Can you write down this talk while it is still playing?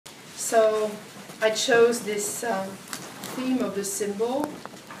So I chose this theme of the symbol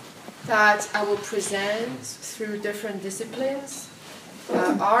that I will present through different disciplines,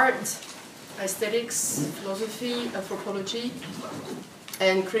 art, aesthetics, philosophy, anthropology,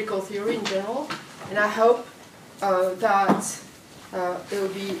 and critical theory in general. And I hope that it will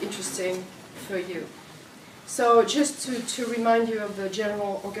be interesting for you. So just to remind you of the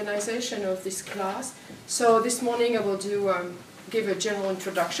general organization of this class, so this morning I will give a general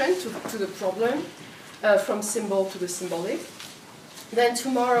introduction to the problem, from symbol to the symbolic. Then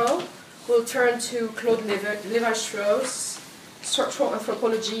tomorrow we'll turn to Claude Lévi-Strauss, structural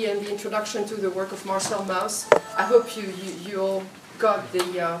anthropology and the introduction to the work of Marcel Mauss. I hope you all got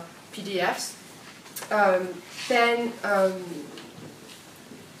the PDFs. Then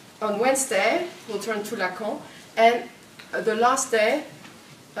on Wednesday we'll turn to Lacan, and the last day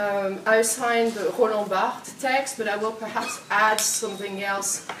I assigned the Roland Barthes text, but I will perhaps add something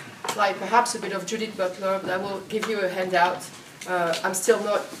else, like perhaps a bit of Judith Butler, but I will give you a handout. I'm still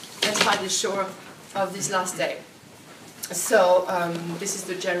not entirely sure of this last day. So this is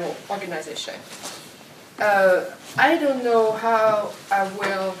the general organization. I don't know how I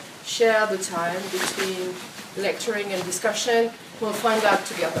will share the time between lecturing and discussion. We'll find out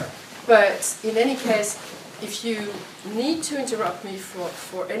together. But in any case, if you need to interrupt me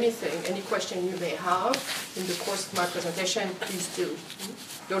for anything, any question you may have in the course of my presentation, please do.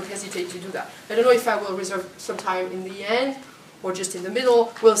 Don't hesitate to do that. I don't know if I will reserve some time in the end or just in the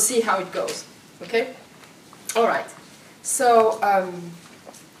middle. We'll see how it goes. Okay? All right. So,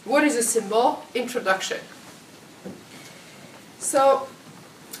 what is a symbol? Introduction. So,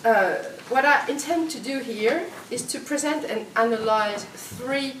 what I intend to do here is to present and analyze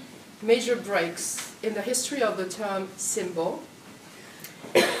three major breaks in the history of the term symbol.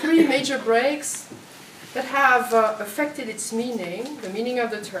 Three major breaks that have affected its meaning, the meaning of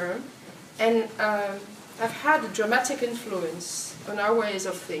the term, and have had a dramatic influence on our ways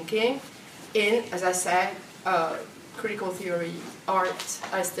of thinking in, as I said, critical theory, art,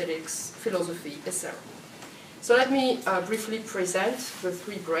 aesthetics, philosophy, etc. So let me briefly present the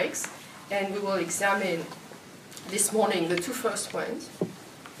three breaks, and we will examine this morning the two first ones.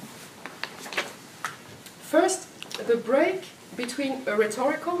 First, the break between a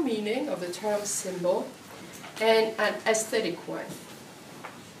rhetorical meaning of the term symbol and an aesthetic one.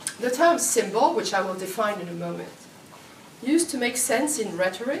 The term symbol, which I will define in a moment, used to make sense in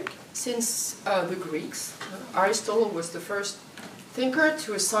rhetoric since the Greeks. Aristotle was the first thinker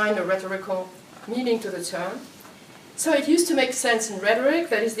to assign a rhetorical meaning to the term. So it used to make sense in rhetoric,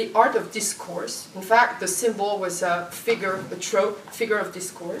 that is the art of discourse. In fact, the symbol was a figure, a trope, figure of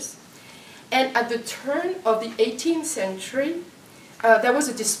discourse. And at the turn of the 18th century, there was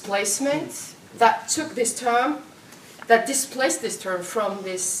a displacement that took this term, that displaced this term from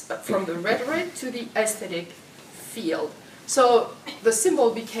the rhetoric to the aesthetic field. So the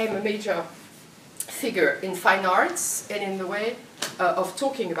symbol became a major figure in fine arts and in the way of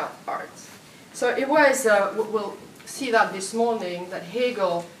talking about art. So it was, we'll see that this morning, that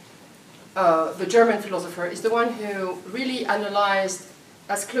Hegel, the German philosopher, is the one who really analyzed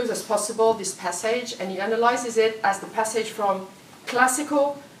as close as possible this passage, and he analyzes it as the passage from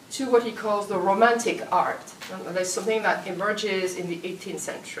classical to what he calls the romantic art. And that's something that emerges in the 18th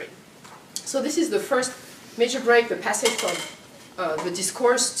century. So this is the first major break, the passage from the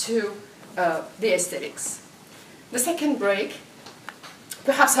discourse to the aesthetics. The second break,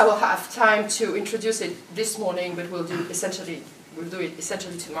 perhaps I will have time to introduce it this morning, but we'll do it essentially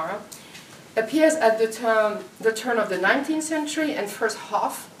tomorrow, appears at the turn of the 19th century and first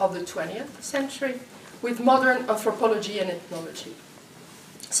half of the 20th century with modern anthropology and ethnology.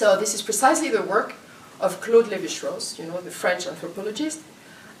 So this is precisely the work of Claude Lévi-Strauss, the French anthropologist,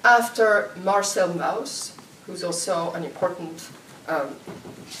 after Marcel Mauss, who's also an important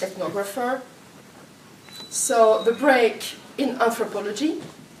ethnographer. So the break in anthropology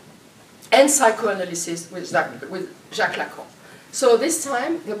and psychoanalysis with Jacques Lacan. So this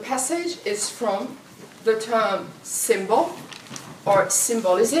time the passage is from the term symbol or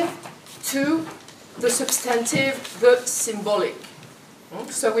symbolism to the substantive, the symbolic.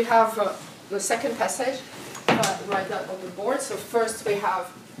 So we have the second passage, write that on the board. So first we have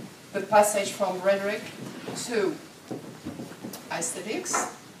the passage from rhetoric to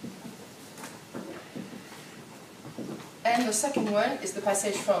aesthetics. And the second one is the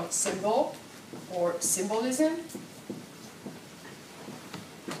passage from symbol or symbolism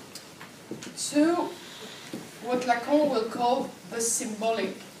to what Lacan will call the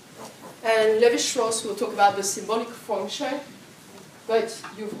symbolic. And Lévi-Strauss will talk about the symbolic function, but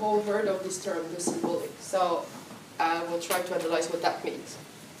you've all heard of this term, the symbolic. So I will try to analyze what that means.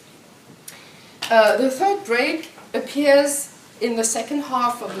 The third break appears in the second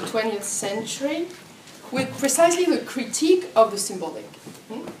half of the 20th century with precisely the critique of the symbolic.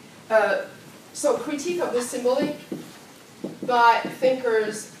 So critique of the symbolic by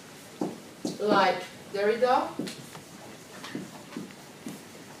thinkers like Derrida,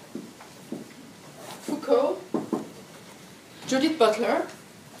 Foucault, Judith Butler.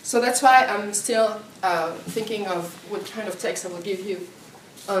 So that's why I'm still thinking of what kind of text I will give you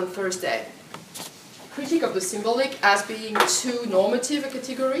on Thursday. Critique of the symbolic as being too normative a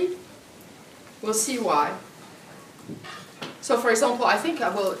category. We'll see why. So for example, I think I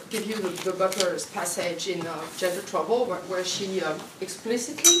will give you the Butler's passage in Gender Trouble, where she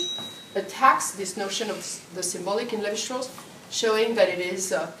explicitly attacks this notion of the symbolic in Lévi-Strauss, showing that it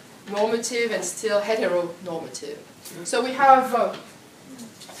is normative and still heteronormative. So we have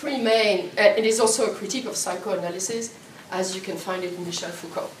three main, and it is also a critique of psychoanalysis, as you can find it in Michel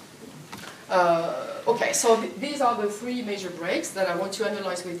Foucault. Okay, so these are the three major breaks that I want to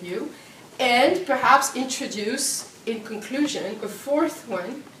analyze with you, and perhaps introduce, in conclusion, a fourth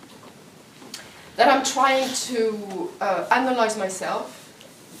one that I'm trying to analyze myself.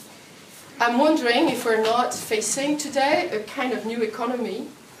 I'm wondering if we're not facing today a kind of new economy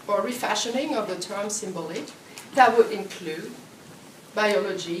or refashioning of the term symbolic that would include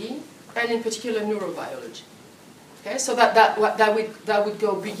biology and in particular neurobiology. Okay, so that would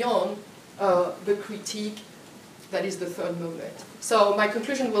go beyond the critique that is the third moment. So my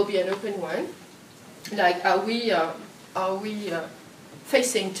conclusion will be an open one. Like, are we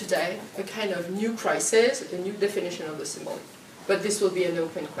facing today a kind of new crisis, a new definition of the symbolic? But this will be an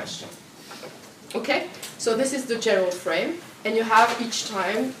open question. Okay, so this is the general frame, and you have each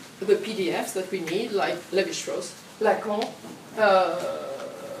time the PDFs that we need, like Lévi-Strauss, Lacan,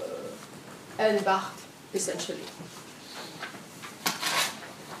 and Barthes, essentially.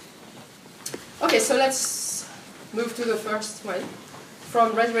 Okay, so let's move to the first one,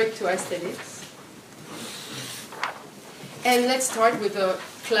 from rhetoric to aesthetics. And let's start with the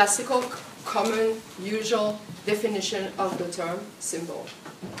classical, common, usual definition of the term symbol.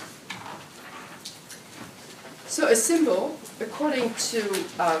 So a symbol, according to,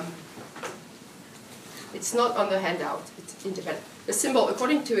 it's not on the handout, it's independent. A symbol,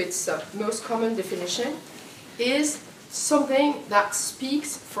 according to its most common definition, is something that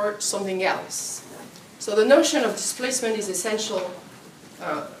speaks for something else. So the notion of displacement is essential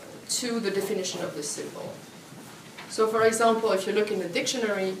to the definition of the symbol. So for example, if you look in the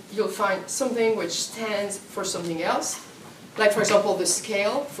dictionary, you'll find something which stands for something else, like for example the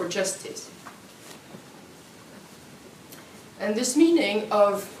scale for justice. And this meaning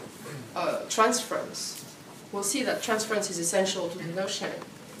of transference, we'll see that transference is essential to the notion,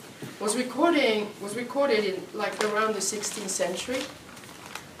 was recorded in like around the 16th century.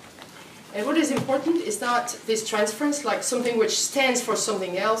 And what is important is that this transference, like something which stands for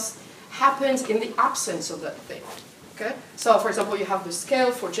something else, happens in the absence of that thing. Okay? So for example, you have the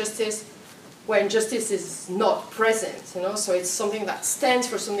scale for justice when justice is not present, you know, so it's something that stands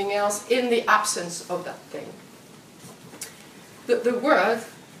for something else in the absence of that thing. The word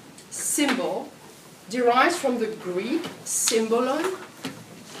symbol derives from the Greek symbolon.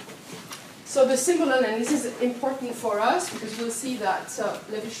 So the symbolon, and this is important for us because we'll see that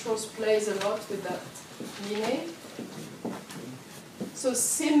Lévi-Strauss plays a lot with that meaning. So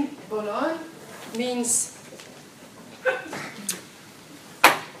symbolon means,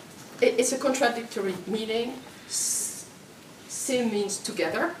 it's a contradictory meaning. Sim means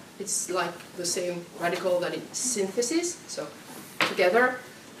together. It's like the same radical that it's synthesis, so together.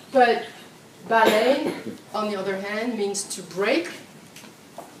 But balein, on the other hand, means to break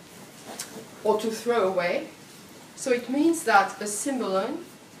or to throw away. So it means that a symbolon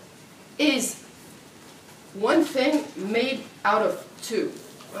is one thing made out of two.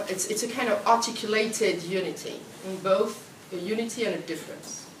 It's a kind of articulated unity, in both a unity and a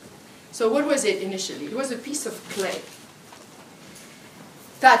difference. So what was it initially? It was a piece of clay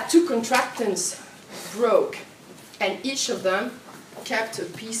that two contractants broke, and each of them kept a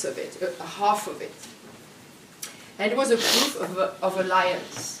piece of it, a half of it. And it was a proof of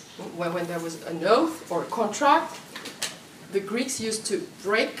alliance. When there was an oath or a contract, the Greeks used to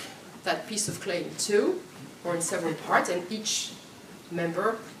break that piece of clay in two or in several parts, and each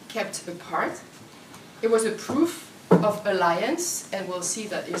member kept a part. It was a proof of alliance, and we'll see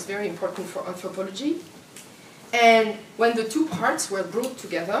that it's very important for anthropology. And when the two parts were brought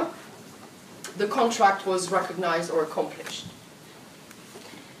together, the contract was recognized or accomplished.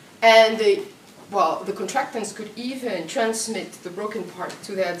 And the contractants could even transmit the broken part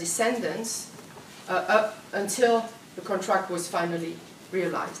to their descendants up until the contract was finally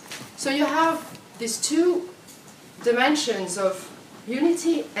realized. So you have these two dimensions of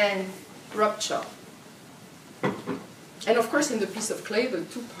unity and rupture. And of course, in the piece of clay, the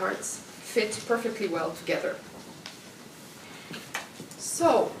two parts fit perfectly well together.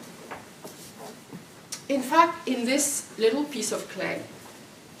 So, in fact, in this little piece of clay,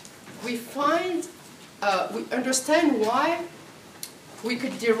 we understand why we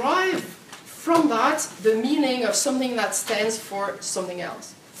could derive from that the meaning of something that stands for something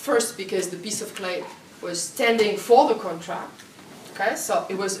else. First, because the piece of clay was standing for the contract. Okay, so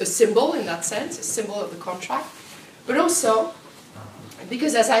it was a symbol in that sense, a symbol of the contract. But also,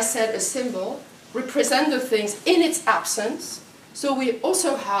 because as I said, a symbol represents the things in its absence. So we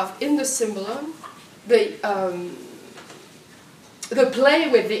also have in the symbolon the play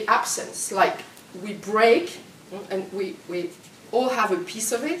with the absence, like we break and we all have a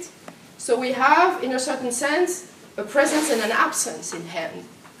piece of it. So we have, in a certain sense, a presence and an absence in hand.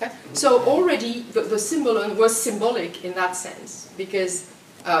 Okay? So already the symbolon was symbolic in that sense, because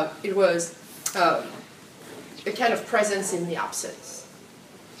it was a kind of presence in the absence.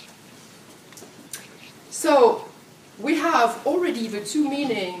 So we have already the two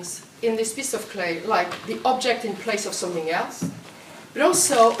meanings in this piece of clay, like the object in place of something else, but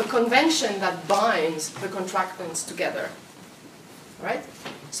also a convention that binds the contractants together. Right?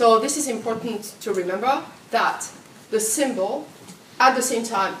 So this is important to remember, that the symbol at the same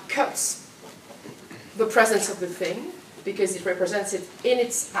time cuts the presence of the thing, because it represents it in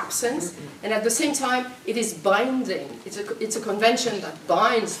its absence, and at the same time it is binding. It's a convention that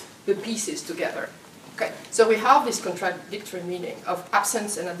binds the pieces together. Okay, so we have this contradictory meaning of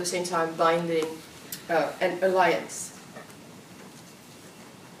absence and at the same time binding and alliance.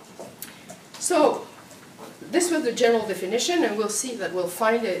 So this was the general definition, and we'll see that we'll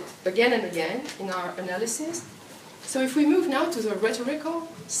find it again and again in our analysis. So if we move now to the rhetorical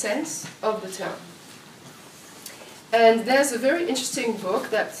sense of the term. And there's a very interesting book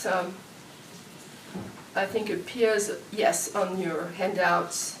that I think appears, yes, on your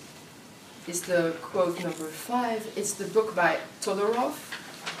handouts. Is the quote number 5. It's the book by Todorov,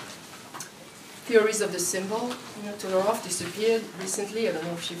 Theories of the Symbol. You know, Todorov disappeared recently. I don't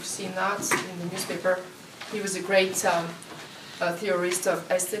know if you've seen that in the newspaper. He was a great theorist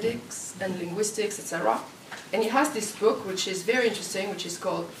of aesthetics and linguistics, etc. And he has this book, which is very interesting, which is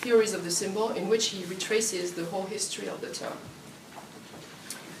called Theories of the Symbol, in which he retraces the whole history of the term.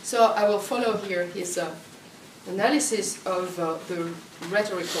 So I will follow here his analysis of the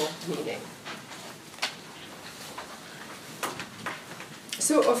rhetorical meaning.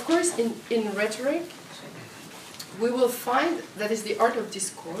 So, of course, in rhetoric, we will find that is the art of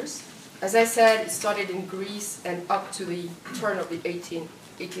discourse. As I said, it started in Greece and up to the turn of the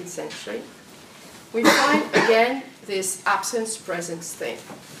 18th century. We find, again, this absence-presence thing.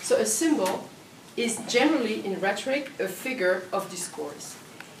 So a symbol is generally, in rhetoric, a figure of discourse.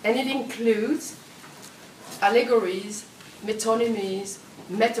 And it includes allegories, metonymies,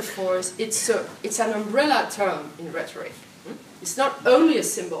 metaphors. It's an umbrella term in rhetoric. It's not only a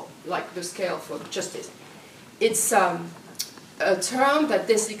symbol, like the scale for justice. It's a term that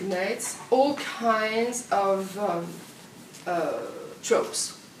designates all kinds of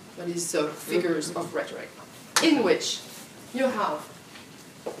tropes, that is, figures of rhetoric, in which you have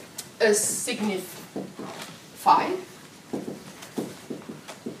a signify,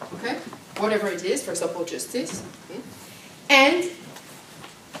 okay, whatever it is, for example, justice, and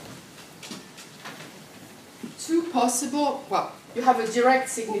two possible, well, you have a direct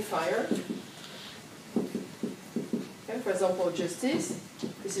signifier, okay, for example, justice,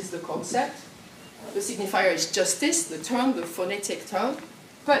 this is the concept, the signifier is justice, the term, the phonetic term,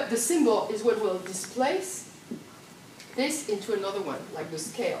 but the symbol is what will displace this into another one, like the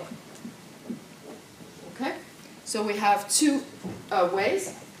scale, okay? So we have two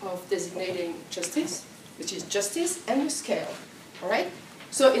ways of designating justice, which is justice and the scale, all right?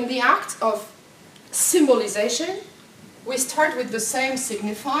 So in the act of symbolization, we start with the same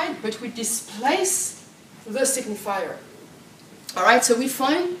signified, but we displace the signifier, all right? So we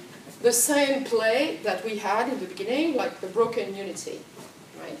find the same play that we had in the beginning, like the broken unity,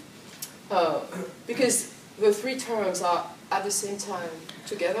 right? Because the three terms are at the same time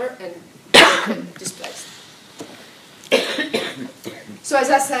together and displaced. So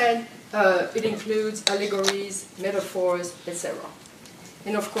as I said, it includes allegories, metaphors, etc.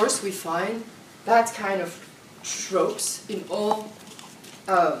 And of course we find that kind of tropes in all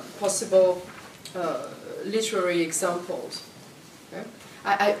possible literary examples. Okay?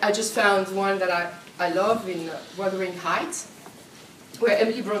 I just found one that I love in Wuthering Heights, where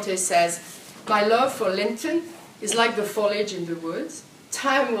Emily Bronte says, "My love for Linton is like the foliage in the woods.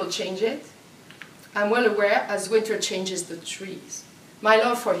 time will change it. I'm well aware as winter changes the trees. My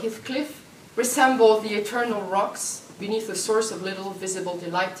love for Heathcliff resembles the eternal rocks beneath a source of little visible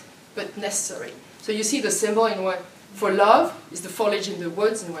delight, but necessary. So you see the symbol in one. For love is the foliage in the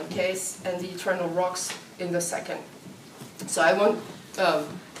woods in one case, and the eternal rocks in the second. So I won't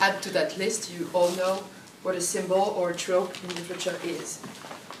add to that list. You all know what a symbol or a trope in literature is.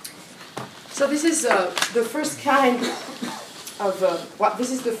 So this is the first kind of,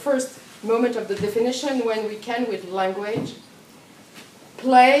 this is the first moment of the definition when we can, with language,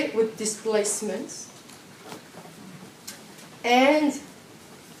 play with displacements and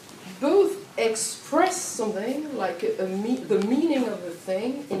both express something like the meaning of a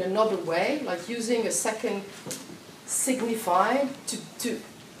thing in another way, like using a second signified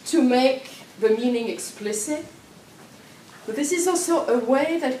to make the meaning explicit. But this is also a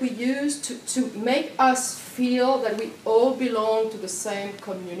way that we use to make us feel that we all belong to the same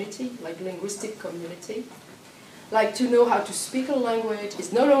community, like linguistic community. Like to know how to speak a language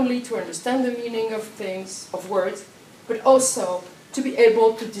is not only to understand the meaning of things, of words, but also to be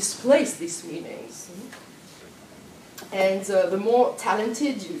able to displace these meanings. And the more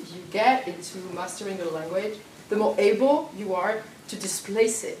talented you get into mastering a language, the more able you are to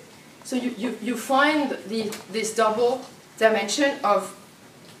displace it. So you find this double dimension of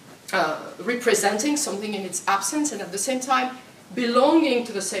representing something in its absence and at the same time belonging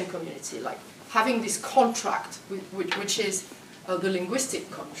to the same community, like having this contract, which is the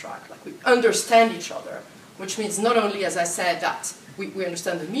linguistic contract, like we understand each other, which means not only, as I said, that we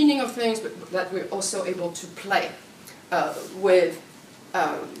understand the meaning of things, but that we're also able to play with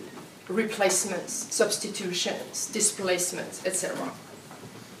replacements, substitutions, displacements, etc.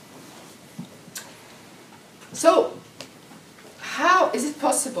 So, how is it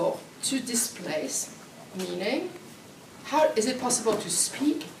possible to displace meaning? How is it possible to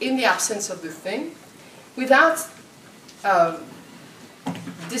speak in the absence of the thing without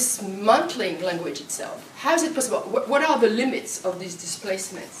dismantling language itself? How is it possible? What are the limits of these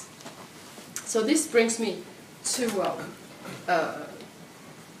displacements? So this brings me to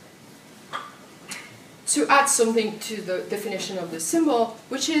add something to the definition of the symbol,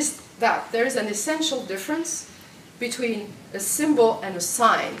 which is that there is an essential difference between a symbol and a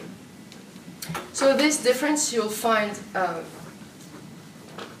sign. So this difference you'll find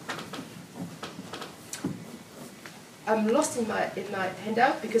I'm lost in my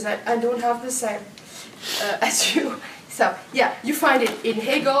handout because I don't have the same as you. So yeah, you find it in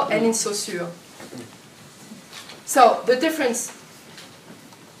Hegel and in Saussure. So the difference.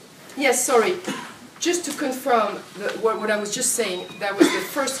 Yes, sorry. Just to confirm what I was just saying, that was the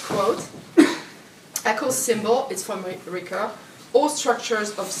first quote. I call symbol, it's from Ricoeur, all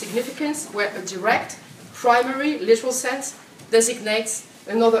structures of significance where a direct, primary, literal sense designates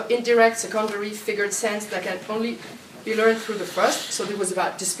another indirect, secondary, figured sense that can only be learned through the first. So it was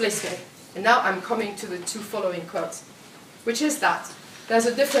about displacement. And now I'm coming to the two following quotes, which is that there's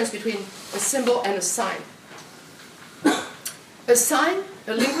a difference between a symbol and a sign. A sign,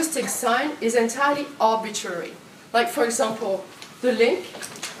 a linguistic sign, is entirely arbitrary. Like, for example, the link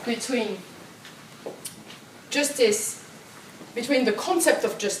between justice, between the concept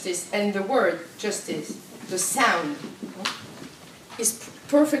of justice and the word justice, the sound, is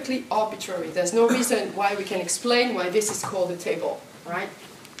perfectly arbitrary. There's no reason why we can explain why this is called a table, right?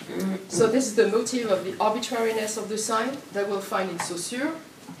 So this is the motive of the arbitrariness of the sign that we'll find in Saussure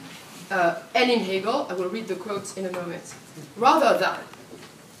and in Hegel. I will read the quotes in a moment. Rather than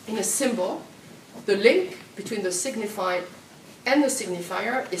in a symbol, the link between the signified and the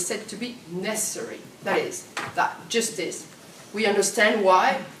signifier is said to be necessary. That is, that justice. We understand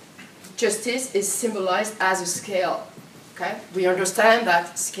why justice is symbolized as a scale. Okay? We understand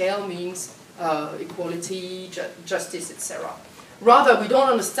that scale means equality, justice, etc. Rather, we don't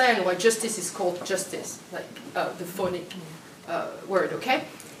understand why justice is called justice, like the phonic word. Okay?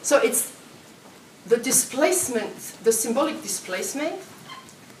 So it's the displacement, the symbolic displacement.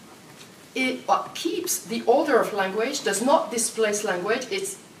 It keeps the order of language, does not displace language.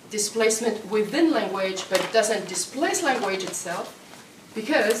 It's displacement within language, but it doesn't displace language itself,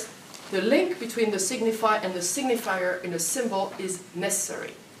 because the link between the signifier and the signifier in a symbol is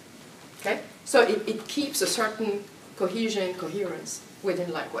necessary. Okay? So it keeps a certain cohesion, coherence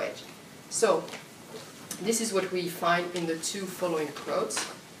within language. So this is what we find in the two following quotes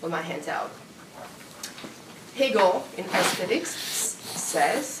on my handout. Hegel, in Aesthetics,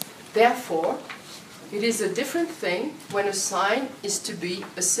 says, therefore, it is a different thing when a sign is to be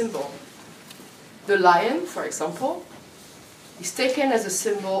a symbol. The lion, for example, is taken as a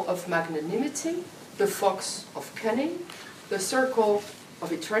symbol of magnanimity, the fox of cunning, the circle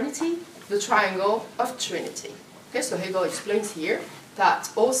of eternity, the triangle of Trinity. Okay, so Hegel explains here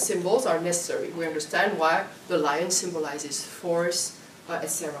that all symbols are necessary. We understand why the lion symbolizes force,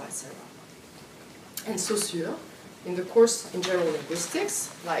 etc., etc. And Saussure, in the course in general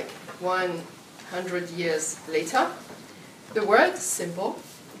linguistics, like 100 years later, the word symbol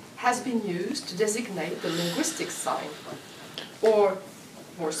has been used to designate the linguistic sign, or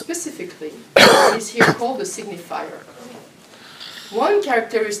more specifically, it is here called the signifier. One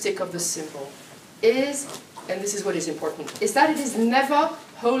characteristic of the symbol is, and this is what is important, is that it is never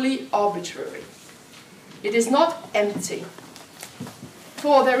wholly arbitrary. It is not empty.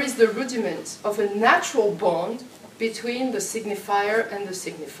 For there is the rudiment of a natural bond between the signifier and the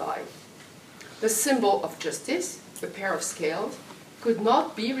signified. The symbol of justice, a pair of scales, could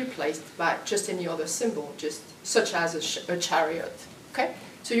not be replaced by just any other symbol, just such as a chariot. Okay?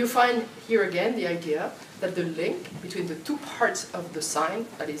 So you find here again the idea that the link between the two parts of the sign,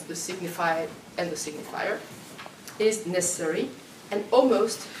 that is the signified and the signifier, is necessary and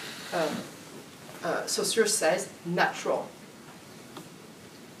almost, Saussure says, natural.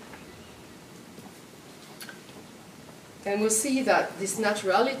 And we'll see that this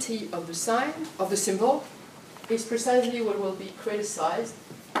naturality of the sign, of the symbol, is precisely what will be criticized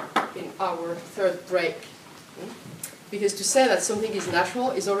in our third break. Because to say that something is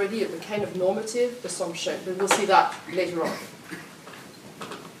natural is already a kind of normative assumption, but we'll see that later on.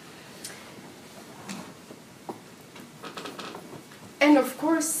 And of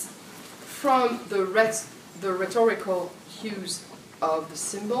course, from the rhetorical hues of the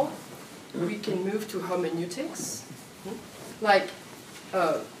symbol, we can move to hermeneutics. Like,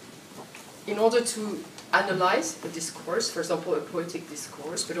 in order to analyze a discourse, for example, a poetic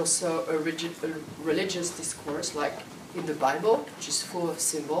discourse, but also a religious discourse, like in the Bible, which is full of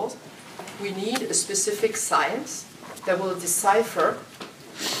symbols, we need a specific science that will decipher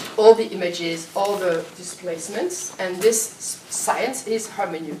all the images, all the displacements, and this science is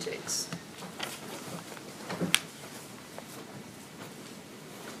hermeneutics.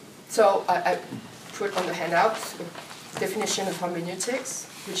 So I put on the handout a definition of hermeneutics,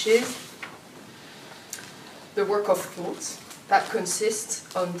 which is the work of thought that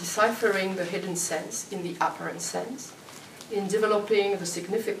consists on deciphering the hidden sense in the apparent sense, in developing the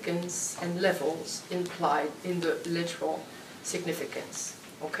significance and levels implied in the literal significance.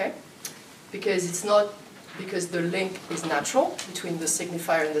 Okay? Because it's not because the link is natural between the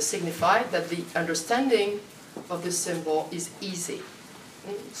signifier and the signified that the understanding of the symbol is easy.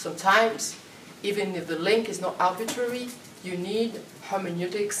 Sometimes, even if the link is not arbitrary, you need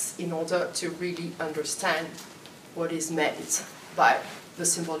hermeneutics in order to really understand what is meant by the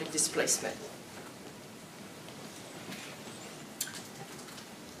symbolic displacement.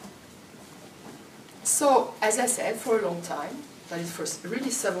 So, as I said, for a long time, that is for really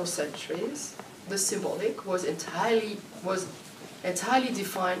several centuries, the symbolic was entirely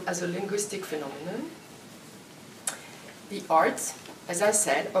defined as a linguistic phenomenon. The art, as I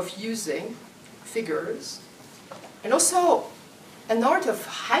said, of using figures, and also an art of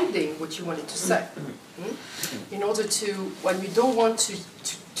hiding what you wanted to say. In order to, when you don't want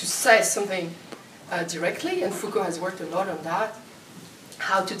to say something directly, and Foucault has worked a lot on that,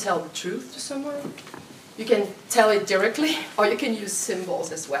 how to tell the truth to someone. You can tell it directly, or you can use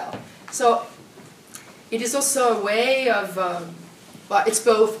symbols as well. So it is also a way of, well, it's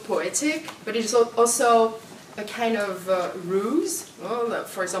both poetic, but it is also a kind of ruse. Well,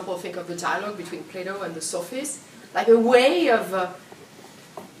 for example, think of the dialogue between Plato and the Sophists, like a way of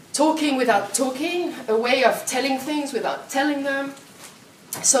talking without talking, a way of telling things without telling them.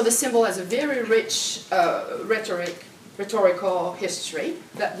 So the symbol has a very rich rhetorical history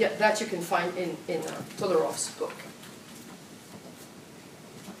that you can find in Todorov's book.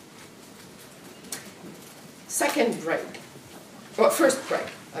 Second break, or first break,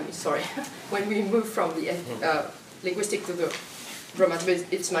 sorry, when we move from the linguistic to the romantic,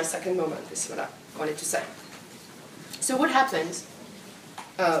 it's my second moment, this is what I wanted to say. So what happens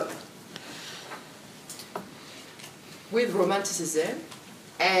with Romanticism,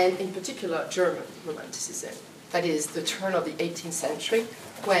 and in particular German Romanticism, that is the turn of the 18th century,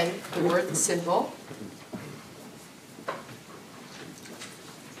 when the word symbol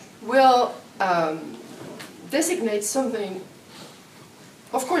will designate something,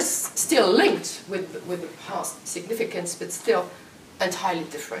 of course, still linked with the past significance, but still entirely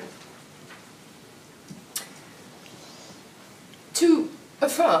different. To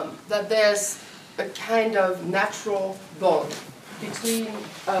affirm that there's a kind of natural bond between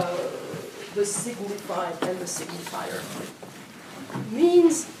the signified and the signifier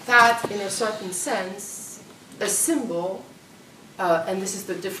means that, in a certain sense, a symbol and this is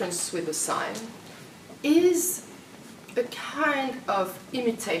the difference with the sign, is a kind of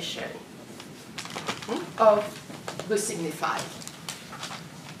imitation of the signified.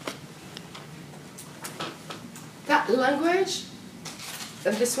 That language,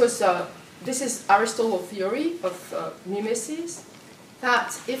 and this is Aristotle's theory of mimesis,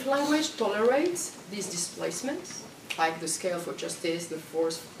 that if language tolerates these displacements, like the scale for justice, the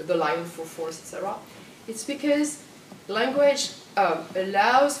force, the lion for force, etc., it's because language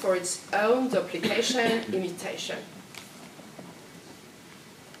allows for its own duplication, imitation.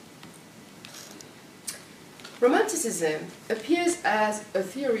 Romanticism appears as a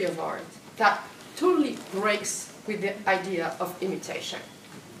theory of art that totally breaks with the idea of imitation.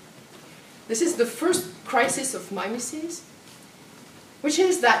 This is the first crisis of mimesis, which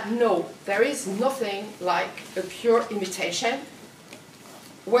is that no, there is nothing like a pure imitation,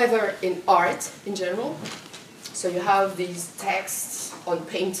 whether in art in general. So you have these texts on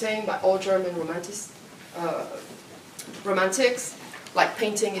painting by all German romantics, like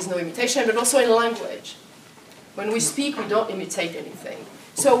painting is no imitation, but also in language. When we speak, we don't imitate anything.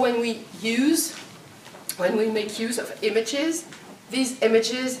 So when we make use of images, these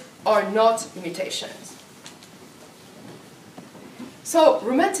images are not imitations. So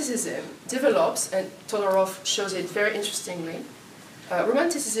Romanticism develops, and Todorov shows it very interestingly,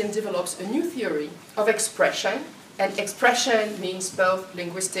 Romanticism develops a new theory of expression, and expression means both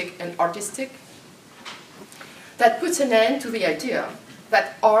linguistic and artistic, that puts an end to the idea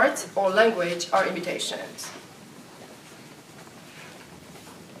that art or language are imitations.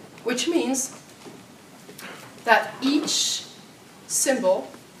 Which means that each symbol,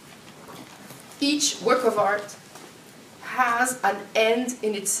 each work of art has an end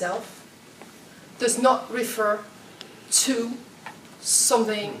in itself, does not refer to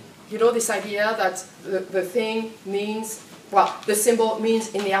something, you know, this idea that the thing means, well, the symbol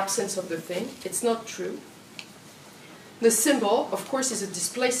means in the absence of the thing. It's not true. The symbol, of course, is a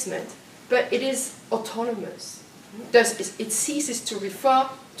displacement, but it is autonomous. It ceases to refer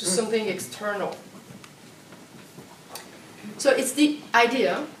to something external. So it's the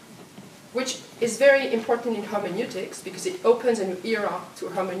idea, which is very important in hermeneutics, because it opens a new era to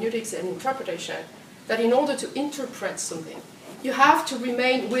hermeneutics and interpretation, that in order to interpret something, you have to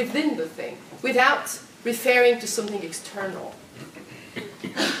remain within the thing, without referring to something external.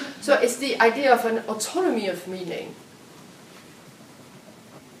 So it's the idea of an autonomy of meaning,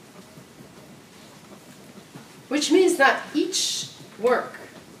 which means that each work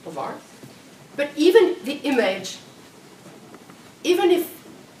of art, but even the image, even if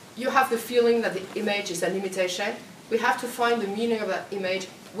you have the feeling that the image is an imitation, we have to find the meaning of that image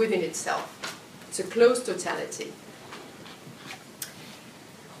within itself. It's a closed totality.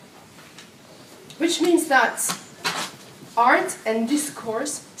 Which means that art and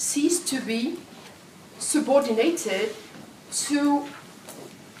discourse cease to be subordinated to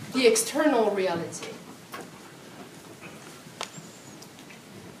the external reality.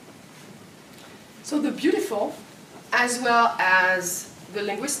 So the beautiful, as well as the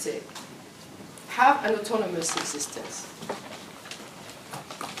linguistic, have an autonomous existence.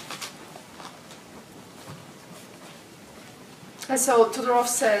 And so Todorov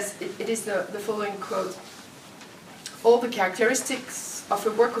says, it is the following quote: all the characteristics of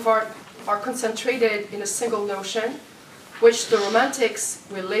a work of art are concentrated in a single notion, which the Romantics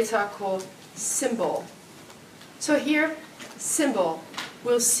will later call symbol. So here, symbol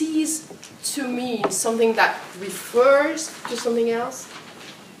will cease to mean something that refers to something else,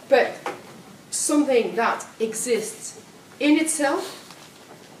 but something that exists in itself.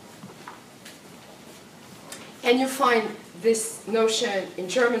 And you find this notion in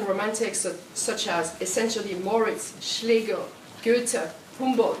German Romantics, such as essentially Moritz, Schlegel, Goethe,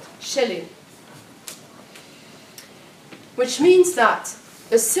 Humboldt, Schelling. Which means that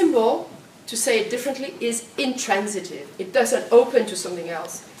a symbol, to say it differently, is intransitive. It doesn't open to something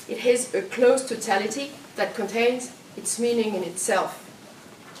else. It has a closed totality that contains its meaning in itself.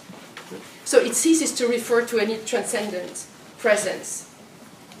 So it ceases to refer to any transcendent presence.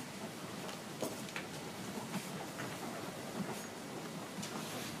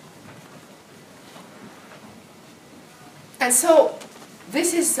 And so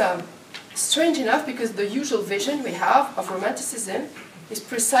this is strange enough, because the usual vision we have of Romanticism is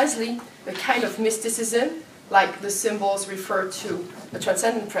precisely a kind of mysticism, like the symbols refer to a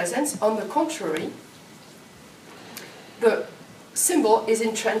transcendent presence. On the contrary, the symbol is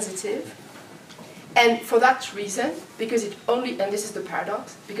intransitive, and for that reason, because it only, and this is the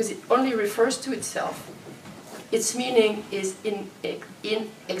paradox, because it only refers to itself, its meaning is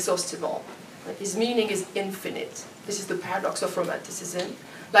inexhaustible. His meaning is infinite. This is the paradox of Romanticism.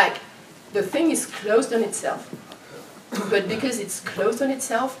 Like, the thing is closed on itself, but because it's closed on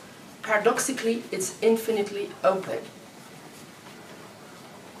itself, paradoxically, it's infinitely open.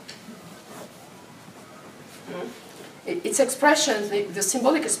 Its expressions, the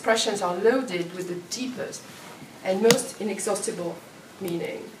symbolic expressions, are loaded with the deepest and most inexhaustible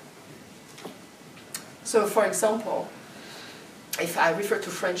meaning. So, for example, if I refer to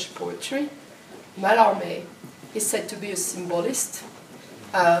French poetry, Malabou is said to be a symbolist.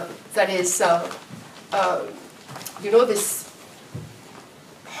 That is, you know, this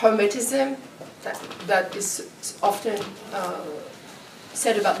hermetism that is often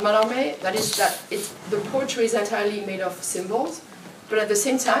said about Malabou, that is that the poetry is entirely made of symbols, but at the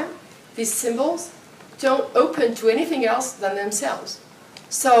same time, these symbols don't open to anything else than themselves.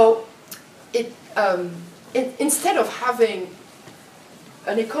 So, instead of having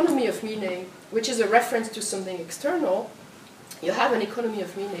an economy of meaning, which is a reference to something external, you have an economy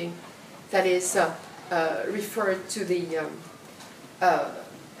of meaning that is referred to the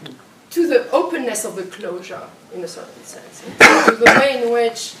openness of the closure, in a certain sense, to the way in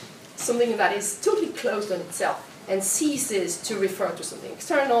which something that is totally closed on itself and ceases to refer to something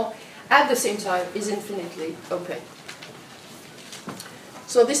external, at the same time is infinitely open.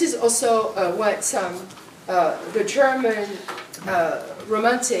 So this is also what the German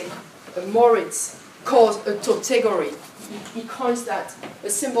romantic Moritz calls a tautegory. He coins that a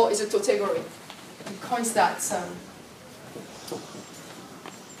symbol is a tautegory. He coins that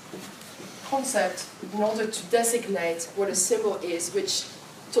concept in order to designate what a symbol is, which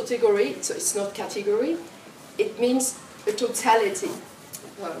tautegory, so it's not category, it means a totality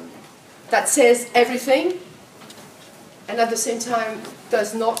that says everything and at the same time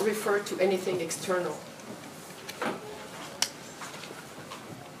does not refer to anything external.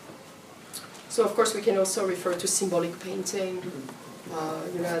 So of course we can also refer to symbolic painting,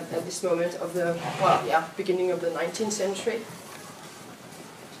 you know, at this moment of the, well, yeah, beginning of the 19th century.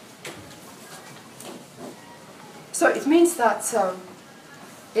 So it means that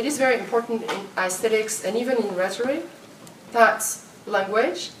it is very important in aesthetics and even in rhetoric that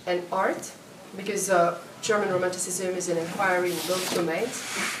language and art, because German Romanticism is an inquiry in both domains,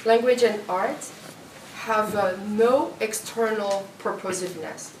 language and art have no external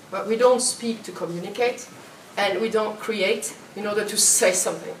purposiveness. But we don't speak to communicate, and we don't create in order to say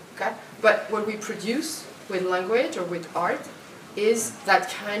something. Okay? But what we produce with language or with art is that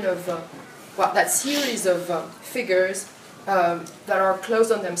kind of, well, that series of figures that are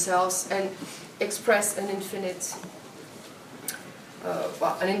closed on themselves and express an infinite,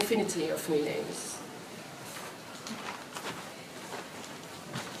 well, an infinity of meanings.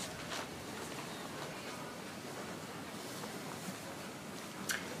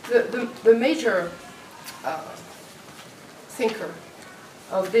 The major thinker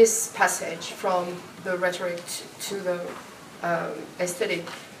of this passage from the rhetoric to the aesthetic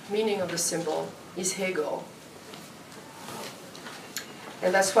meaning of the symbol is Hegel.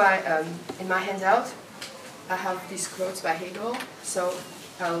 And that's why in my handout I have these quotes by Hegel, so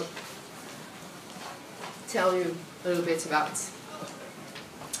I'll tell you a little bit about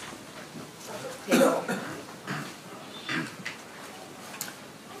Hegel.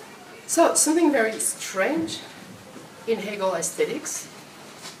 So, something very strange in Hegel aesthetics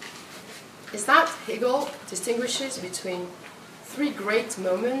is that Hegel distinguishes between three great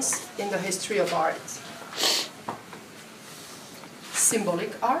moments in the history of art.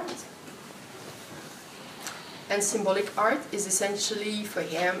 Symbolic art. And symbolic art is essentially, for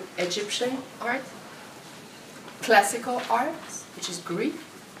him, Egyptian art. Classical art, which is Greek.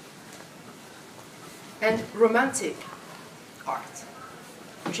 And romantic art,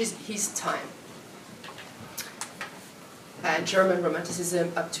 which is his time. And German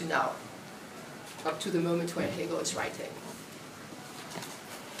Romanticism up to now, up to the moment where Hegel is writing.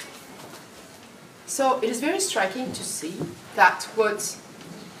 So it is very striking to see that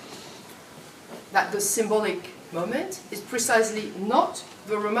the symbolic moment is precisely not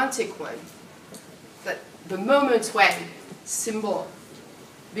the romantic one. That the moment when symbol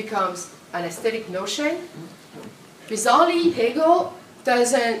becomes an aesthetic notion, bizarrely Hegel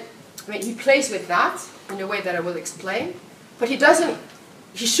doesn't, I mean, he plays with that in a way that I will explain, but he doesn't,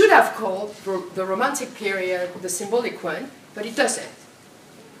 he should have called the romantic period the symbolic one, but he doesn't.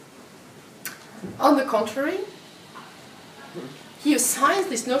 On the contrary, he assigns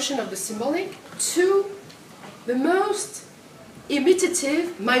this notion of the symbolic to the most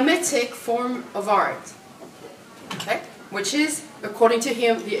imitative, mimetic form of art, okay? Which is, according to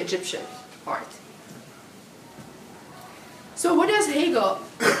him, the Egyptian art. So what does Hegel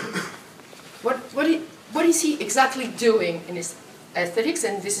what is he exactly doing in his aesthetics?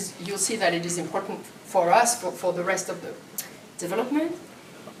 And this is, you'll see that it is important for us, for the rest of the development.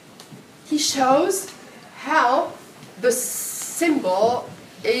 He shows how the symbol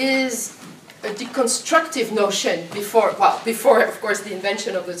is a deconstructive notion before, of course, the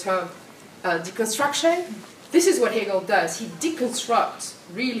invention of the term deconstruction. This is what Hegel does. He deconstructs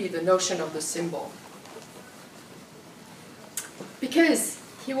really the notion of the symbol. Because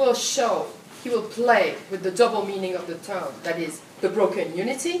he will play with the double meaning of the term, that is, the broken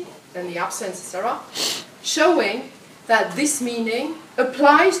unity and the absence, etc., showing that this meaning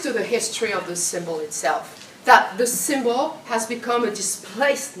applies to the history of the symbol itself, that the symbol has become a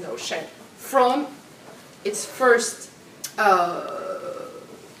displaced notion from its first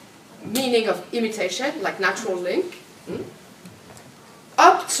meaning of imitation, like natural link,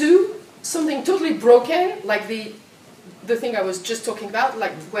 up to something totally broken, like the thing I was just talking about,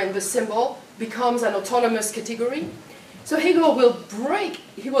 like when the symbol becomes an autonomous category. So Hegel will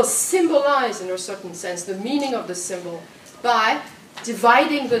he will symbolize, in a certain sense, the meaning of the symbol by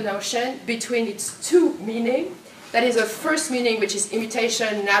dividing the notion between its two meanings. That is, a first meaning, which is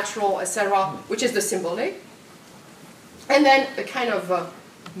imitation, natural, etc., which is the symbolic. And then a kind of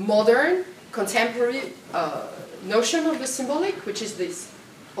modern, contemporary notion of the symbolic, which is this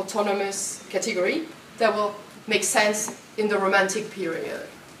autonomous category that will make sense in the Romantic period.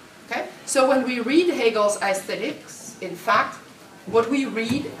 Okay? So when we read Hegel's aesthetics, in fact, what we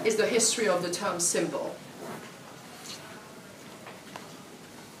read is the history of the term symbol.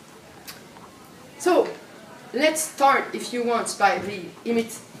 So let's start, if you want, by the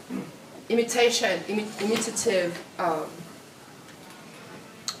imitative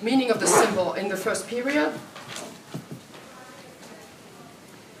meaning of the symbol in the first period.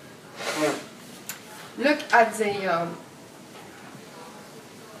 Look at the,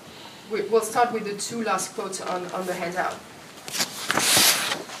 we'll start with the two last quotes on the handout.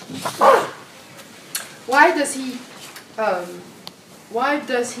 Why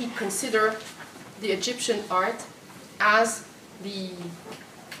does he consider the Egyptian art as the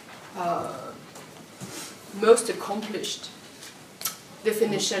most accomplished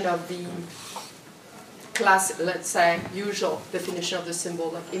definition of the let's say, usual definition of the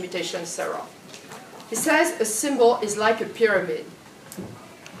symbol of imitation, etc.? He says a symbol is like a pyramid.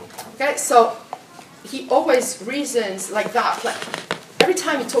 Okay, so he always reasons like that. Like every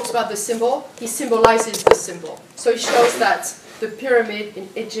time he talks about the symbol, he symbolizes the symbol. So he shows that the pyramid in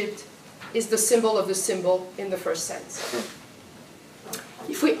Egypt is the symbol of the symbol in the first sense.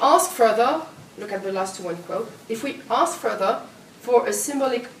 If we ask further, look at the last one quote, if we ask further for a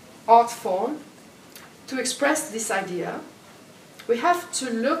symbolic art form to express this idea, we have to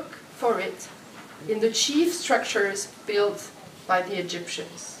look for it in the chief structures built by the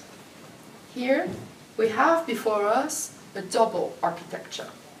Egyptians. Here we have before us a double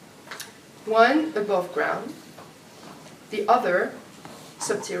architecture, one above ground, the other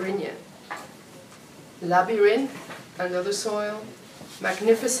subterranean. Labyrinth under the soil,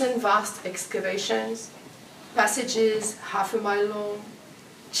 magnificent vast excavations, passages half a mile long,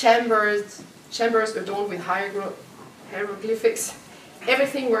 chambers adorned with hieroglyphics,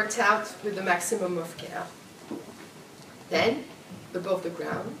 everything worked out with the maximum of care. Then, above the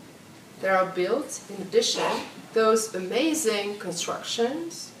ground, there are built, in addition, those amazing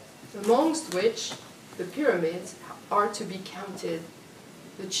constructions, amongst which the pyramids are to be counted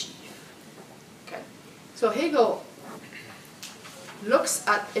the chief. Okay. So Hegel looks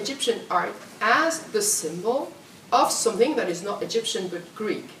at Egyptian art as the symbol of something that is not Egyptian but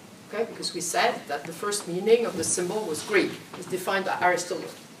Greek. Okay? Because we said that the first meaning of the symbol was Greek. It's defined by Aristotle.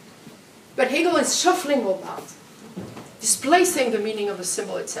 But Hegel is shuffling all that, displacing the meaning of the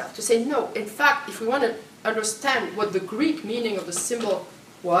symbol itself, to say, no, in fact, if we want to understand what the Greek meaning of the symbol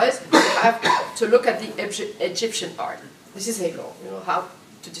was, we have to look at the Egyptian art. This is Hegel, you know, how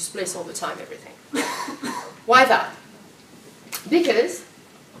to displace all the time everything. Why that? Because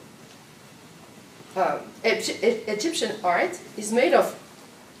Egyptian art is made of,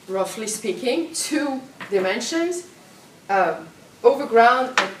 roughly speaking, two dimensions,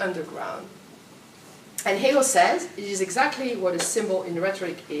 overground and underground. And Hegel says it is exactly what a symbol in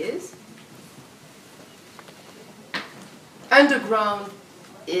rhetoric is. Underground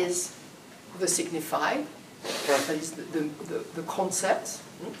is the signified, that is the concepts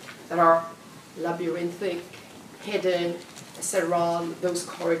that are labyrinthic, hidden, etc., those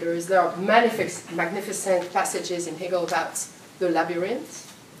corridors. There are magnificent passages in Hegel about the labyrinth.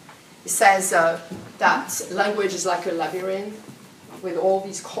 He says that language is like a labyrinth with all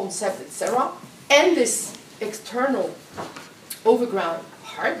these concepts, etc., and this external overground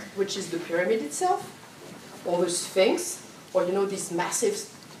art, which is the pyramid itself, or the Sphinx, or these massive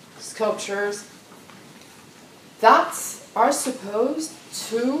sculptures that are supposed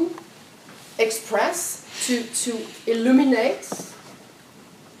to express, to illuminate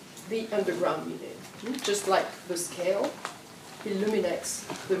the underground meaning, just like the scale illuminates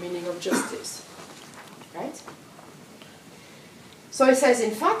the meaning of justice, right? So it says,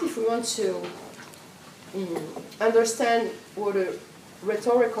 in fact, if we want to understand what a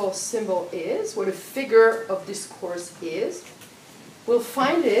rhetorical symbol is, what a figure of discourse is, we'll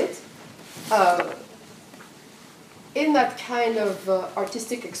find it in that kind of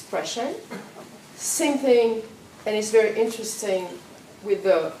artistic expression. Same thing, and it's very interesting with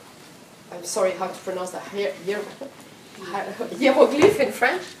the, I'm sorry how to pronounce that, hieroglyph in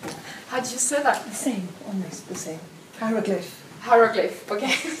French. How do you say that? The same, almost the same. Hieroglyph. Hieroglyph,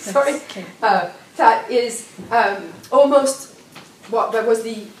 okay, sorry. Okay. That is almost, well, that was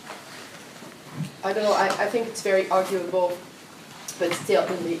the, I don't know, I think it's very arguable, but still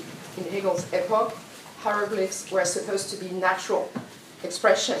in Hegel's epoch, hieroglyphs were supposed to be natural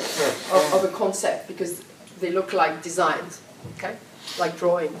expression of a concept because they look like designs, okay, like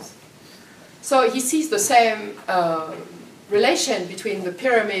drawings. So he sees the same relation between the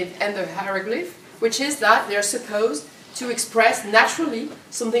pyramid and the hieroglyph, which is that they're supposed to express naturally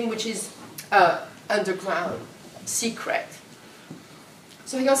something which is underground, secret.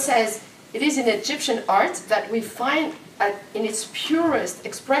 So Hegel says, it is in Egyptian art that we find in its purest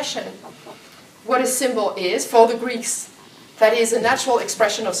expression what a symbol is for the Greeks. That is a natural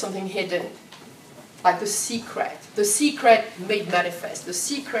expression of something hidden, like the secret made manifest, the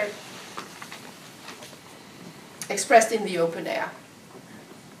secret expressed in the open air.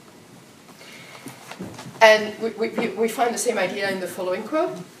 And we find the same idea in the following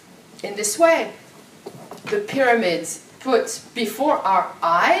quote. In this way, the pyramids put before our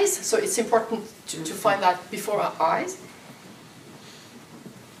eyes, so it's important to find that before our eyes.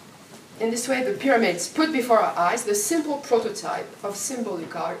 In this way, the pyramids put before our eyes the simple prototype of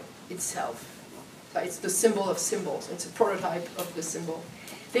symbolic art itself. It's the symbol of symbols. It's a prototype of the symbol.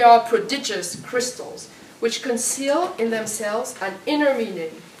 They are prodigious crystals which conceal in themselves an inner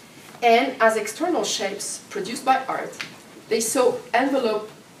meaning, and as external shapes produced by art, they so envelope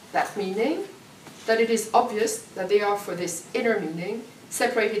that meaning that it is obvious that they are for this inner meaning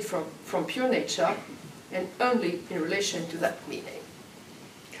separated from pure nature and only in relation to that meaning.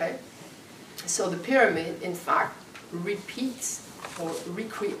 Okay? So the pyramid, in fact, repeats or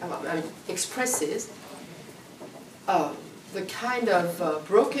expresses the kind of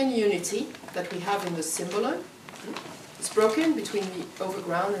broken unity that we have in the symbolon. It's broken between the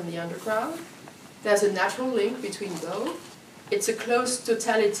overground and the underground. There's a natural link between both. It's a close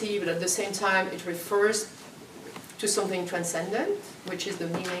totality, but at the same time it refers to something transcendent, which is the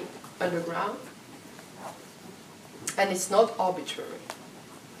meaning underground. And it's not arbitrary.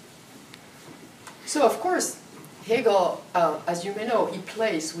 So of course, Hegel, as you may know, he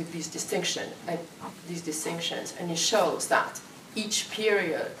plays with these distinctions, and he shows that each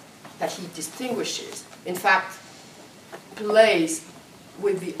period that he distinguishes, in fact, plays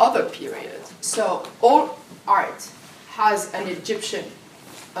with the other period. So all art has an Egyptian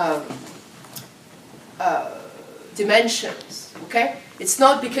dimensions. Okay, it's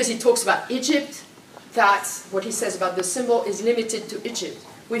not because he talks about Egypt that what he says about the symbol is limited to Egypt.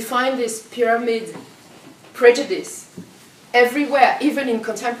 We find this pyramid prejudice everywhere, even in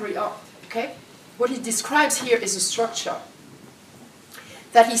contemporary art. Okay, what he describes here is a structure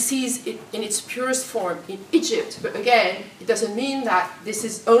that he sees it in its purest form in Egypt. But again, it doesn't mean that this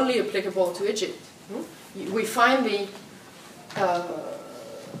is only applicable to Egypt. We find the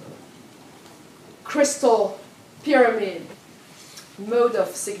crystal pyramid mode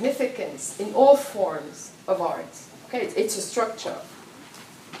of significance in all forms of art. Okay, it's a structure.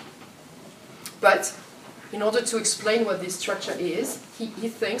 But in order to explain what this structure is, he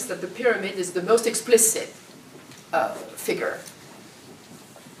thinks that the pyramid is the most explicit figure.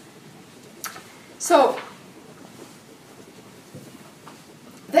 So,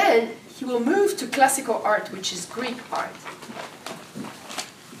 then he will move to classical art, which is Greek art.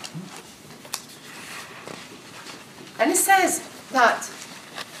 And he says that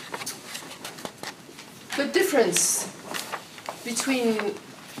the difference between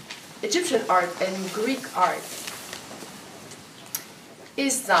Egyptian art and Greek art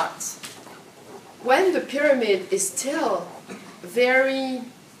is that when the pyramid is still very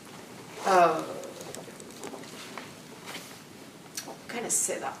kind of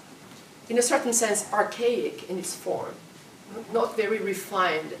say that, in a certain sense, archaic in its form, not very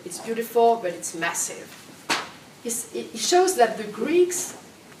refined. It's beautiful, but it's massive. It shows that the Greeks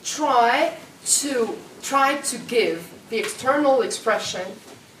try to give the external expression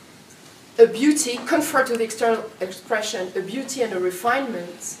a beauty, confer to the external expression a beauty and a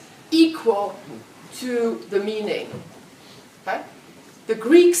refinement equal to the meaning. Okay? The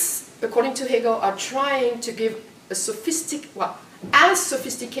Greeks, according to Hegel, are trying to give a as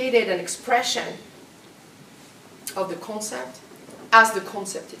sophisticated an expression of the concept as the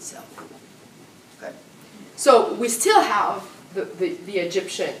concept itself. Okay? So we still have the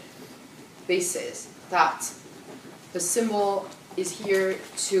Egyptian basis that the symbol is here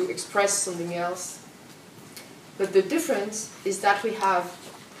to express something else. But the difference is that we have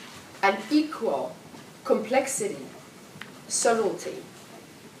an equal complexity, subtlety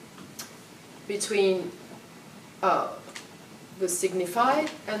between the signified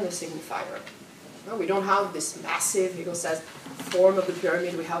and the signifier. No, we don't have this massive, Hegel says, form of the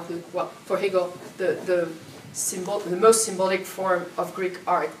pyramid. We have for Hegel, the most symbolic form of Greek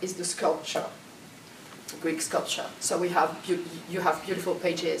art is the sculpture, Greek sculpture. So you have beautiful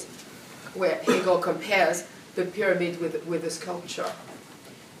pages where Hegel compares the pyramid with the sculpture.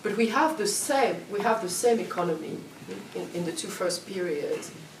 But we have the same economy in the two first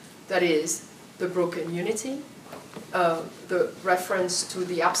periods. That is the broken unity, the reference to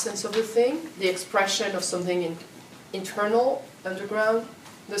the absence of the thing, the expression of something internal, underground.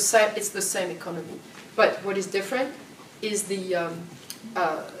 It's the same economy. But what is different is the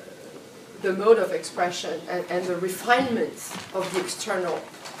mode of expression and the refinement of the external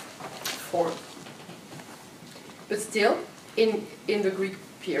form. But still, in the Greek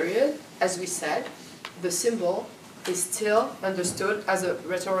period, as we said, the symbol is still understood as a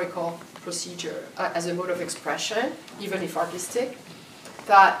rhetorical procedure, as a mode of expression, even if artistic,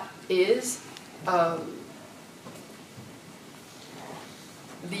 that is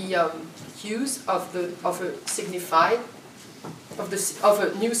the use of a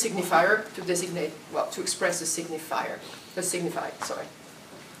new signifier to designate, to express a signified. Sorry.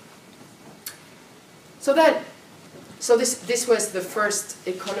 So this was the first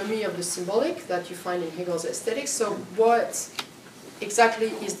economy of the symbolic that you find in Hegel's aesthetics. So what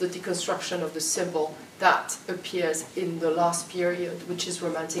exactly is the deconstruction of the symbol that appears in the last period, which is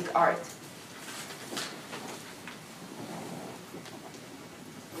Romantic art?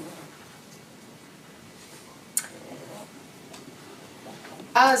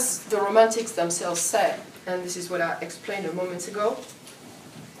 As the Romantics themselves say, and this is what I explained a moment ago,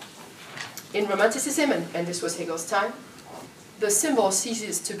 in Romanticism, and this was Hegel's time, the symbol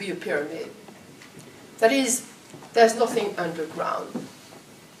ceases to be a pyramid. That is, there's nothing underground.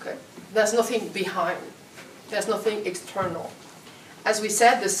 Okay? There's nothing behind. There's nothing external. As we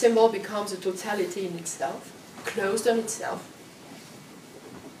said, the symbol becomes a totality in itself, closed on itself.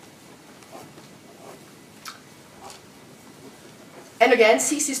 And again,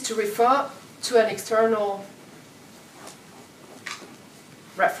 ceases to refer to an external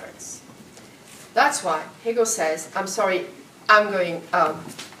reference. That's why Hegel says, I'm sorry, I'm going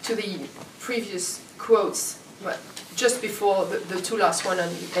to the previous quotes, but just before the two last one on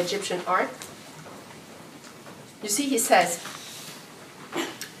the Egyptian art. You see, he says,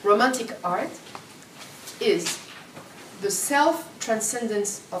 Romantic art is the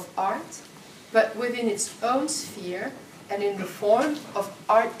self-transcendence of art, but within its own sphere and in the form of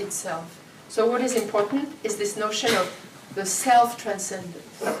art itself. So what is important is this notion of the self-transcendence.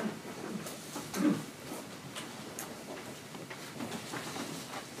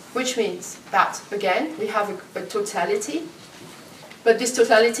 Which means that, again, we have a totality, but this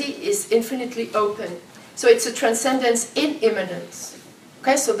totality is infinitely open. So it's a transcendence in immanence.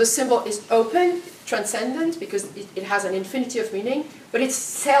 Okay, so the symbol is open, transcendent, because it has an infinity of meaning, but it's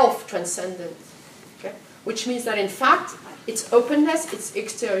self-transcendent. Okay? Which means that, in fact, its openness, its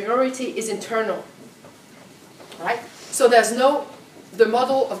exteriority is internal. Right? So there's the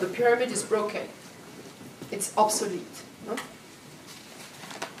model of the pyramid is broken. It's obsolete. No?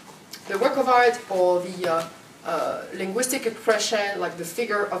 The work of art or the linguistic expression, like the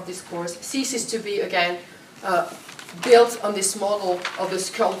figure of discourse, ceases to be, again, built on this model of the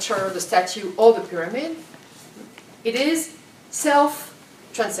sculpture, the statue, or the pyramid. It is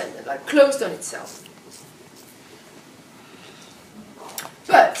self-transcendent, like closed on itself.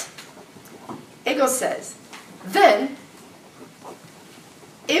 But, Hegel says, then,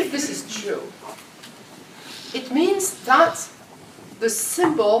 if this is true, it means that the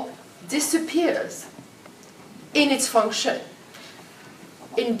symbol disappears in its function,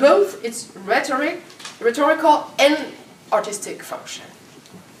 in both its rhetorical and artistic function.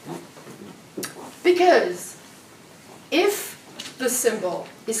 Because if the symbol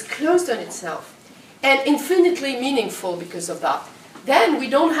is closed on itself and infinitely meaningful because of that, then we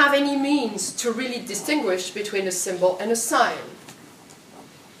don't have any means to really distinguish between a symbol and a sign.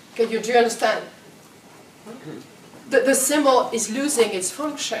 Okay, do you understand? The symbol is losing its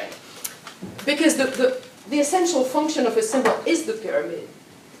function. Because the essential function of a symbol is the pyramid.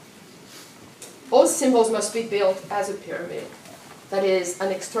 All symbols must be built as a pyramid. That is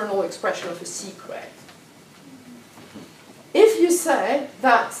an external expression of a secret. If you say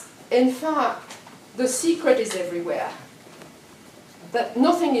that, in fact, the secret is everywhere, that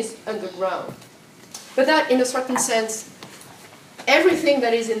nothing is underground, but that, in a certain sense, everything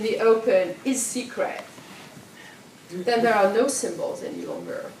that is in the open is secret, then there are no symbols any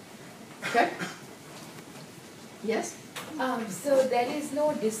longer. Okay? Yes? So there is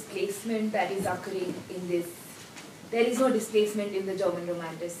no displacement that is occurring in this. There is no displacement in the German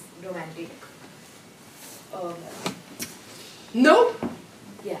romantic. No.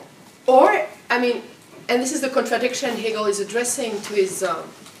 Yeah. Or, I mean, and this is the contradiction Hegel is addressing to his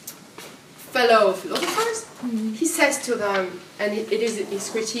fellow philosophers. Mm-hmm. He says to them, and it is his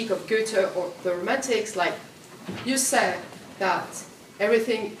critique of Goethe or the Romantics, like, you say that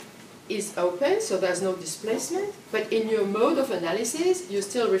everything is open, so there's no displacement, but in your mode of analysis, you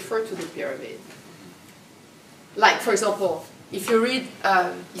still refer to the pyramid. Like, for example, if you read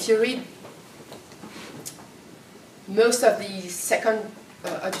most of the second,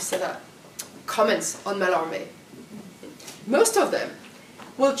 comments on Mallarmé, most of them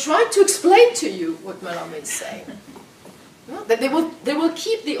will try to explain to you what Mallarmé is saying. No? That they will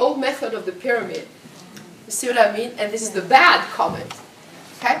keep the old method of the pyramid. You see what I mean? And this is the bad comment.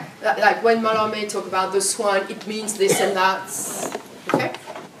 Okay? Like when Mallarmé talk about the swan, it means this and that. Okay?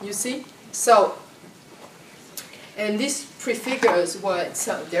 You see? So, and this prefigures what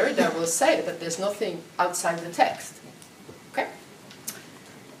Derrida will say, that there's nothing outside the text. Okay?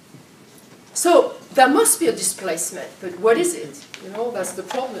 So, there must be a displacement, but what is it? You know, that's the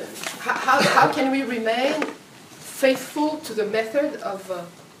problem. How can we remain faithful to the method of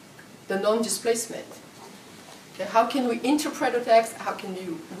the non-displacement? Okay, how can we interpret a text? How can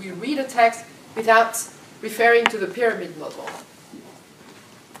we read a text without referring to the pyramid model?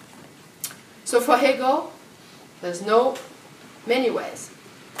 So for Hegel, there's many ways.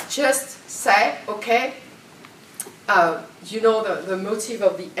 Just say, okay, you know the motive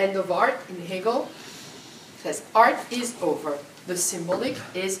of the end of art in Hegel? It says, art is over. The symbolic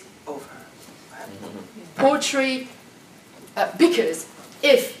is over. Poetry, because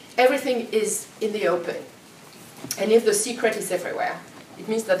if everything is in the open, and if the secret is everywhere, it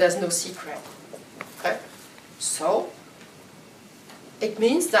means that there's no secret. Okay? So, it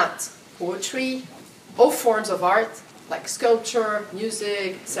means that poetry, all forms of art, like sculpture,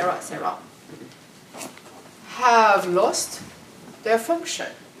 music, etc., have lost their function.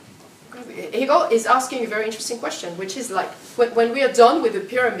 Hegel is asking a very interesting question, which is like, when we are done with the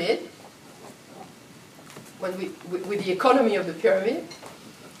pyramid, with the economy of the pyramid,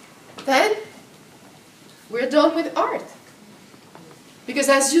 then we're done with art. Because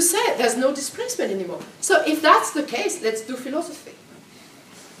as you said, there's no displacement anymore. So if that's the case, let's do philosophy.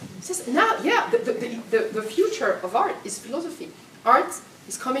 Now, yeah, the future of art is philosophy. Art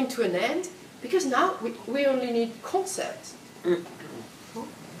is coming to an end because now we only need concepts.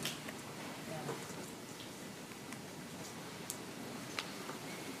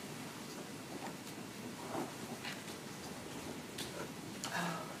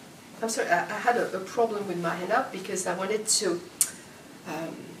 I'm sorry, I had a problem with my hand up because I wanted to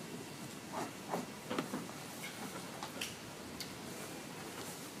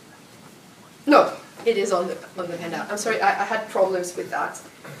no, it is on the handout. I'm sorry, I had problems with that.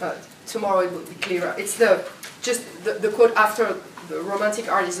 Tomorrow it will be clearer. It's the quote after the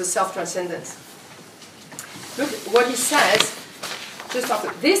romantic art is the self-transcendence. Look what he says just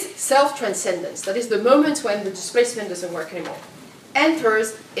after. This self-transcendence, that is the moment when the displacement doesn't work anymore,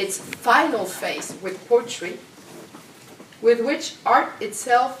 enters its final phase with poetry, with which art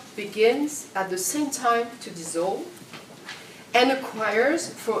itself begins at the same time to dissolve and acquires,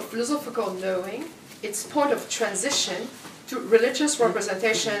 for philosophical knowing, its point of transition to religious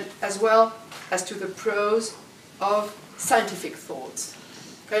representation as well as to the prose of scientific thought.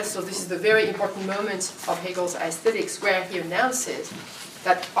 Okay, so this is the very important moment of Hegel's aesthetics, where he announces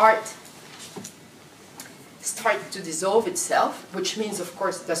that art starts to dissolve itself, which means, of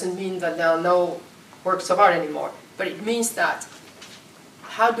course, it doesn't mean that there are no works of art anymore, but it means that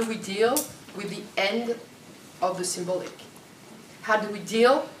how do we deal with the end of the symbolic? How do we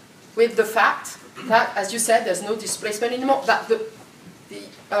deal with the fact that, as you said, there's no displacement anymore, that the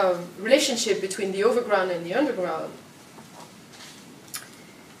relationship between the overground and the underground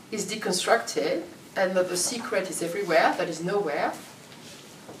is deconstructed, and that the secret is everywhere, that is nowhere,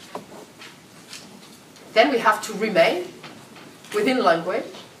 then we have to remain within language.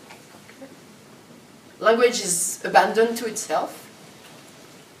 Language is abandoned to itself.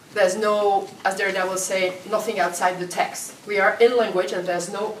 There's no, as Derrida will say, nothing outside the text. We are in language and there's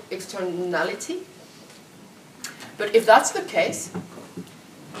no externality. But if that's the case,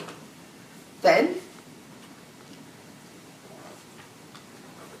 then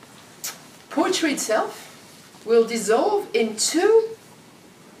poetry itself will dissolve into,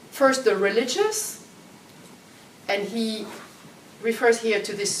 first, the religious, and he refers here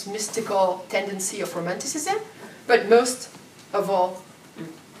to this mystical tendency of romanticism, but most of all,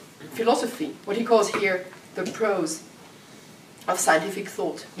 philosophy. What he calls here the prose of scientific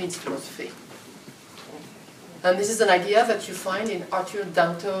thought means philosophy. And this is an idea that you find in Arthur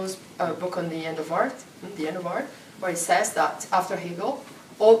Danto's book on the end of art, where he says that after Hegel,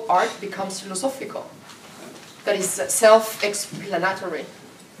 all art becomes philosophical. That is self-explanatory.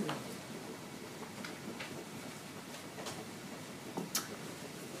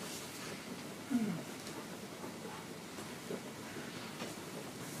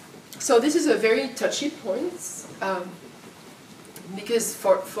 So this is a very touchy point, because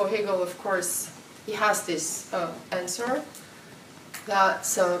for Hegel, of course, he has this answer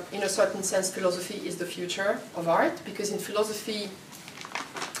that, in a certain sense, philosophy is the future of art, because in philosophy,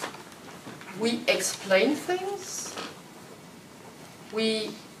 we explain things. We,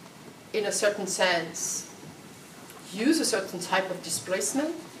 in a certain sense, use a certain type of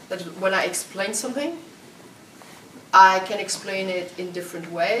displacement, that when I explain something, I can explain it in different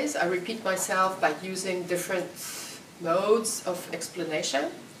ways. I repeat myself by using different modes of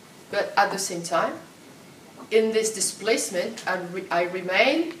explanation, but at the same time, in this displacement, I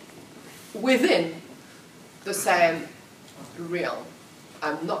remain within the same realm.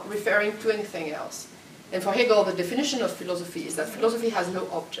 I'm not referring to anything else. And for Hegel, the definition of philosophy is that philosophy has no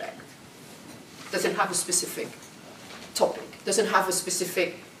object, doesn't have a specific topic, doesn't have a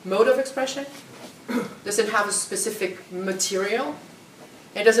specific mode of expression, doesn't have a specific material,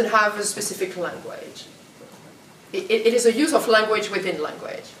 it doesn't have a specific language. It is a use of language within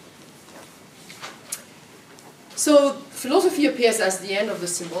language. So philosophy appears as the end of the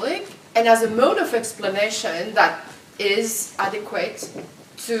symbolic and as a mode of explanation that is adequate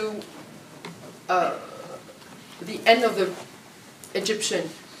to the end of the Egyptian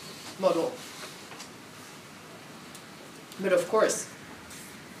model. But of course,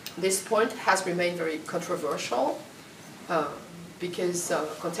 this point has remained very controversial because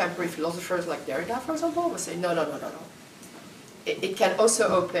contemporary philosophers like Derrida, for example, will say, no. It can also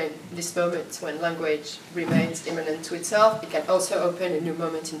open this moment when language remains immanent to itself. It can also open a new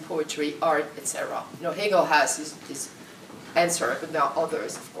moment in poetry, art, etc. You know, Hegel has this answer, but there are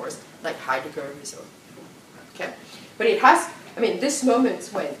others, of course, like Heidegger. Okay? But it has, this moment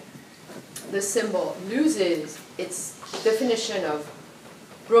when the symbol loses its definition of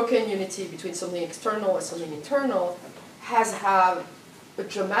broken unity between something external and something internal has had a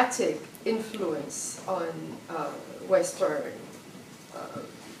dramatic influence on Western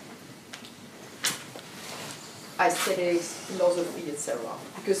aesthetics, philosophy, etc.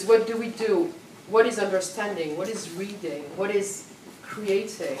 Because what do we do? What is understanding? What is reading? What is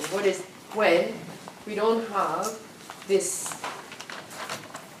creating? What is when we don't have this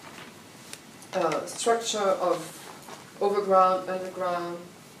structure of overground, underground,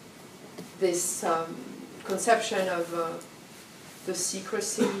 this conception of the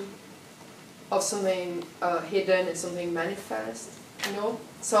secrecy of something hidden and something manifest, you know?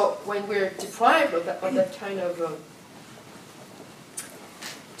 So when we're deprived of that kind of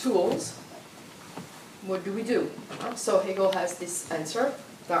tools, what do we do? So Hegel has this answer.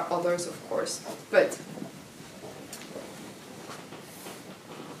 There are others, of course, but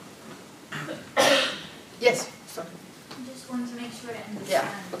yes. Sorry. I just want to make sure I understand.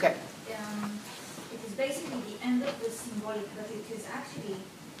 Yeah. Okay. It is basically the end of the symbolic, but it is actually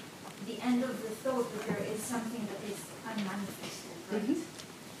the end of the thought that there is something that is unmanifested, right? Mm-hmm.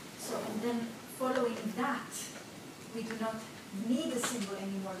 So, and then following that, we do not need a symbol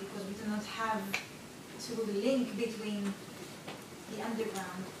anymore because we do not have to link between the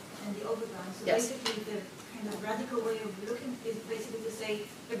underground and the overground. So yes. basically the kind of radical way of looking is basically to say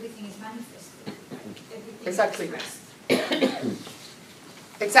everything is manifested. Everything exactly. is expressed.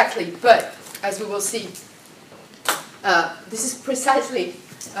 Exactly, but as we will see, this is precisely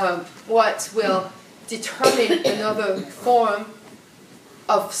what will determine another form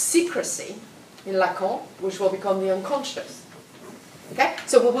of secrecy in Lacan, which will become the unconscious. Okay?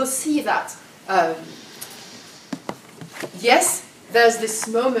 So we will see that, yes, there's this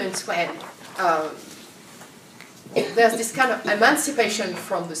moment when there's this kind of emancipation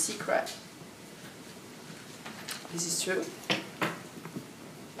from the secret, This is true.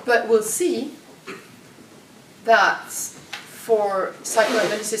 But we'll see that for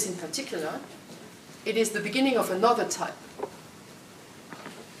psychoanalysis in particular, it is the beginning of another type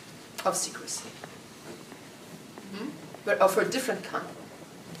of secrecy, but of a different kind.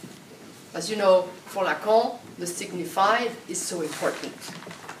 As you know, for Lacan, the signified is so important.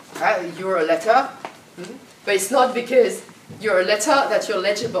 Right? You're a letter, but it's not because you're a letter that you're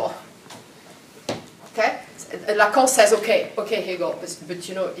legible. Okay? Lacan says, okay, Hegel, but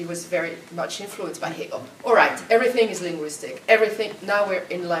you know, he was very much influenced by Hegel. All right, everything is linguistic. Everything, now we're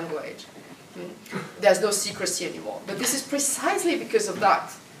in language. There's no secrecy anymore. But this is precisely because of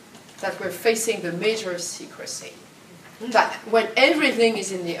that we're facing the major secrecy. That when everything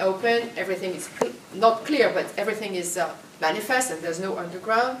is in the open, everything is not clear, but everything is manifest and there's no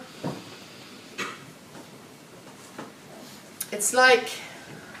underground. It's like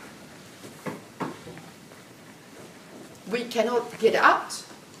we cannot get out.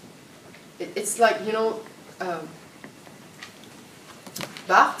 It's like, you know,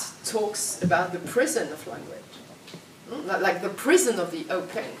 Barthes talks about the prison of language, like the prison of the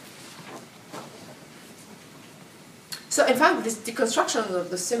open. So in fact, this deconstruction of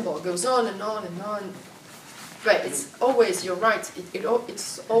the symbol goes on and on and on. But it's always, you're right,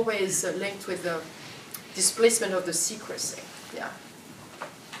 it's always linked with the displacement of the secrecy. Yeah.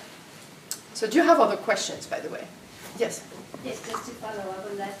 So do you have other questions, by the way? Yes? Yes, just to follow up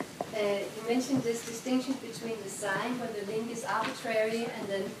on that. You mentioned this distinction between the sign where the link is arbitrary and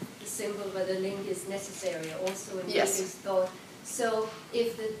then the symbol where the link is necessary, also in Hegel's thought. So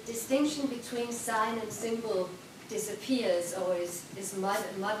if the distinction between sign and symbol disappears or is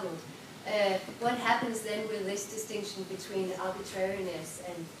muddled, what happens then with this distinction between arbitrariness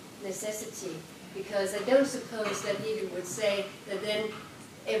and necessity? Because I don't suppose that Hegel would say that then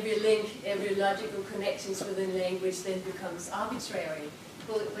every link, every logical connections within language then becomes arbitrary.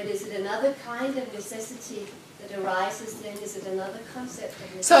 But is it another kind of necessity that arises then? Is it another concept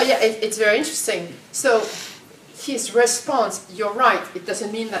of necessity? So yeah, it's very interesting. So his response, you're right, it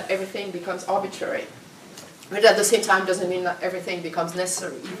doesn't mean that everything becomes arbitrary. But at the same time, doesn't mean that everything becomes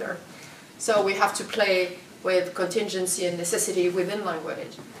necessary either. So we have to play with contingency and necessity within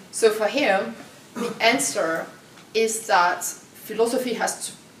language. So for him, the answer is that philosophy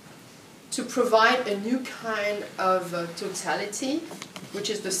has to provide a new kind of totality, which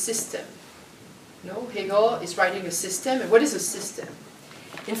is the system. You know, Hegel is writing a system, and what is a system?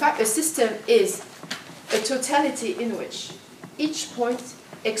 In fact, a system is a totality in which each point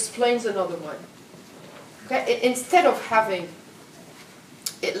explains another one. Okay? Instead of having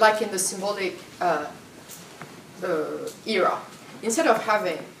it like in the symbolic era, instead of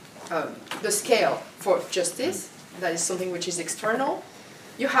having the scale for justice, that is something which is external,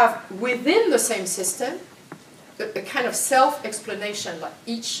 you have within the same system a kind of self-explanation, like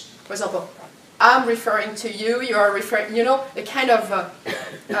each, for example, I'm referring to you, you are referring, you know, a kind of,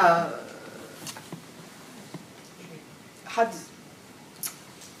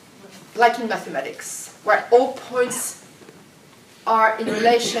 like in mathematics, where all points are in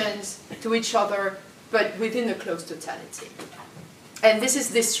relations to each other, but within a closed totality. And this is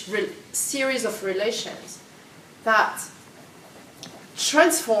this series of relations that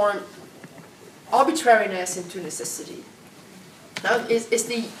transform arbitrariness into necessity. Now, it's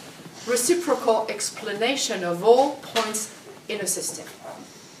the reciprocal explanation of all points in a system.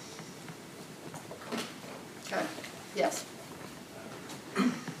 Okay? Yes?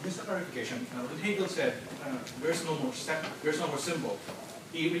 Just a clarification. When Hegel said there's no more symbol,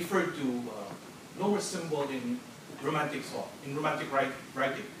 he referred to no more symbol in romantic thought, in romantic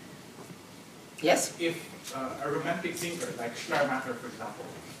writing. Yes? If a romantic thinker like Schleiermacher, for example,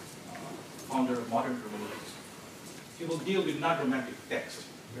 founder of modern hermeneutics, he will deal with non-romantic text.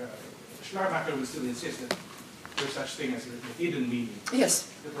 Schleiermacher will still insist that there's such thing as a hidden meaning.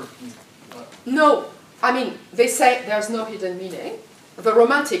 Yes. No, I mean, they say there's no hidden meaning. The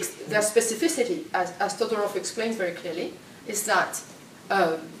romantics, their specificity, as Todorov explains very clearly, is that,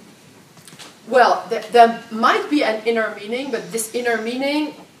 well, there might be an inner meaning, but this inner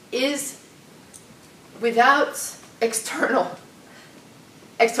meaning is without external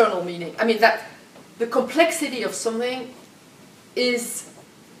meaning. I mean, that the complexity of something is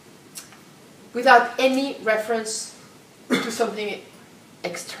without any reference to something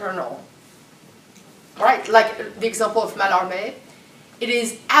external. Right? Like the example of Mallarmé, it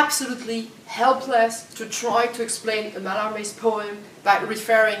is absolutely helpless to try to explain Mallarmé's poem by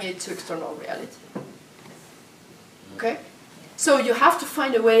referring it to external reality. Okay? So you have to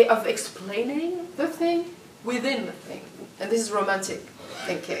find a way of explaining the thing within the thing. And this is romantic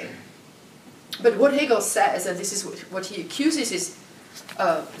thinking. But what Hegel says, and this is what he accuses his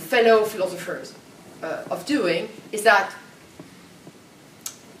fellow philosophers of doing, is that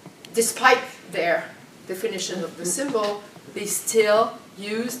despite their definition of the symbol, they still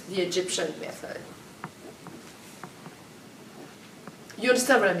use the Egyptian method. You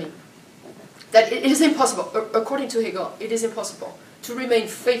understand what I mean? That it is impossible, according to Hegel, it is impossible to remain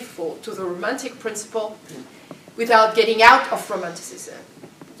faithful to the romantic principle without getting out of romanticism.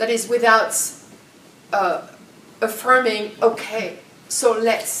 That is, without affirming, okay, so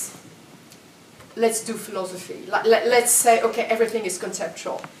let's do philosophy. Let's say, okay, everything is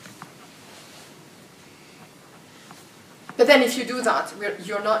conceptual. But then if you do that,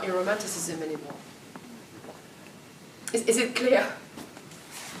 you're not in romanticism anymore. Is it clear?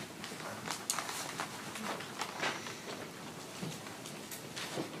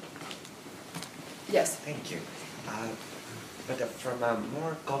 Yes. Thank you. But from a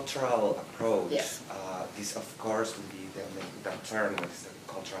more cultural approach, yes. This of course will be the term, it's the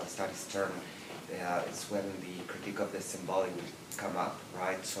cultural studies term, it's when the critique of the symbolic will come up,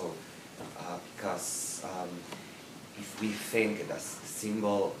 right? So, because if we think that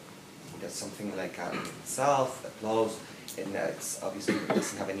symbol that's something like itself, applause, and it's obviously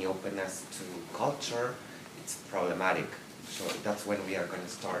doesn't have any openness to culture, it's problematic. So that's when we are going to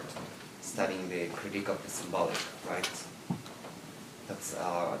start studying the critique of the symbolic, right? That's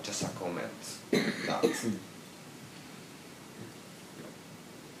just a comment.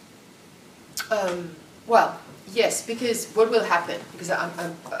 Well, yes, because what will happen, because I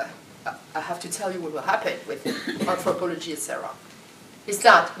have to tell you what will happen with anthropology, etc., is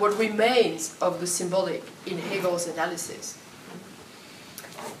that what remains of the symbolic in Hegel's analysis,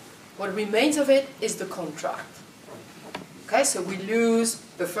 what remains of it is the contract. Okay, so we lose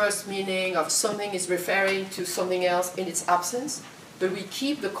the first meaning of something is referring to something else in its absence, but we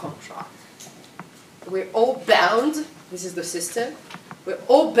keep the contract. We're all bound, this is the system, we're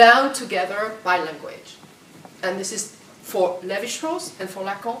all bound together by language. And this is for Lévi-Strauss and for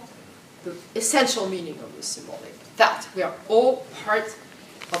Lacan, the essential meaning of the symbolic. That we are all part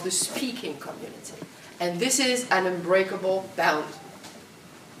of the speaking community. And this is an unbreakable bound.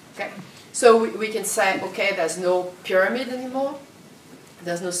 Okay? So we can say, okay, there's no pyramid anymore,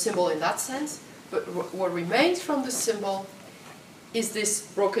 there's no symbol in that sense, but what remains from the symbol is this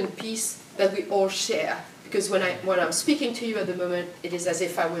broken piece that we all share. Because when I'm speaking to you at the moment, it is as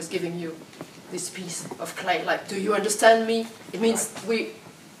if I was giving you this piece of clay. Like, do you understand me? It means we're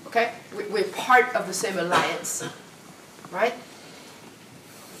part of the same alliance, right?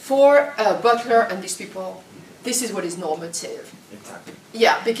 For Butler and these people, this is what is normative. Exactly.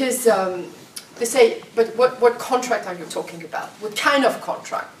 Yeah, because they say, but what contract are you talking about? What kind of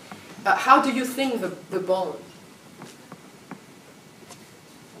contract? How do you think the bond?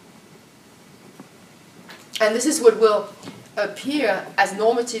 And this is what will appear as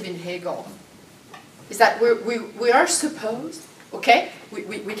normative in Hegel, is that we are supposed, okay,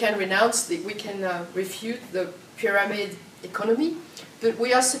 we can renounce, we can refute the pyramid economy, but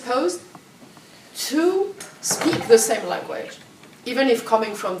we are supposed to speak the same language, even if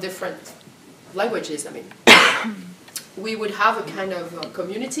coming from different languages. I mean, we would have a kind of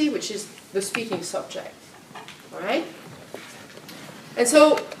community which is the speaking subject, all right? And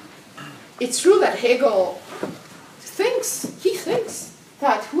so it's true that Hegel thinks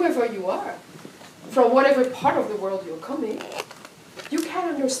that whoever you are, from whatever part of the world you're coming, you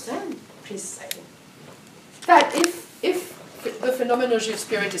can understand what he's saying. That if the phenomenology of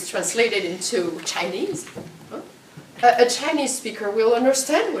spirit is translated into Chinese, a Chinese speaker will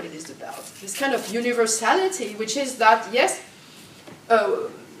understand what it is about. This kind of universality, which is that, yes,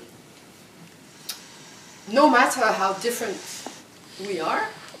 no matter how different we are,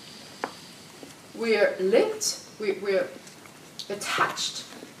 we're linked, we're attached,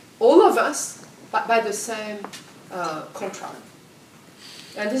 all of us, by the same contract.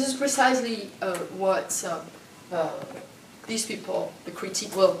 And this is precisely what these people, the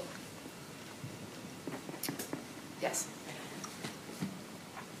critique, will. Yes?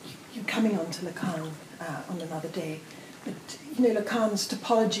 You're coming on to Lacan on another day, but you know Lacan's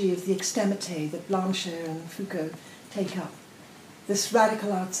topology of the extremité that Blanchard and Foucault take up, this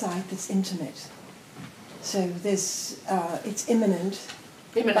radical outside that's intimate. So there's, it's immanent.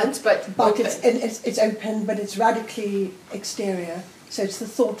 Immanent, but open. It's open, but it's radically exterior. So it's the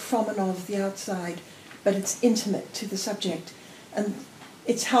thought from and of the outside, but it's intimate to the subject. And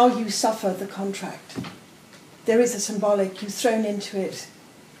it's how you suffer the contract. There is a symbolic, you're thrown into it,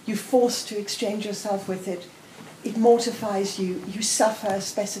 you're forced to exchange yourself with it, it mortifies you, you suffer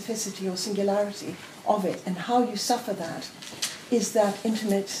specificity or singularity of it, and how you suffer that is that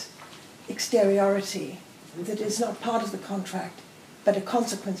intimate exteriority that is not part of the contract, but a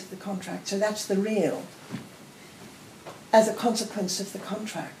consequence of the contract. So that's the real, as a consequence of the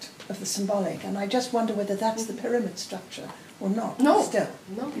contract, of the symbolic. And I just wonder whether that's the pyramid structure or not. No. Still.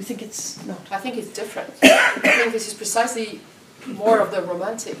 No. You think it's not? I think it's different. I think this is precisely more of the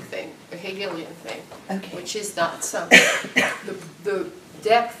romantic thing, the Hegelian thing, Okay. which is that the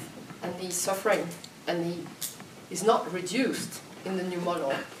depth and the suffering and the is not reduced in the new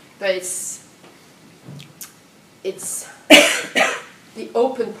model, but it's the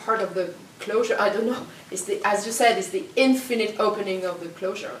open part of the closure. I don't know. It's the, as you said, it's the infinite opening of the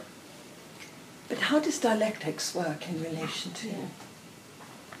closure. But how does dialectics work in relation to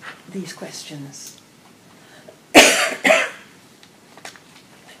these questions?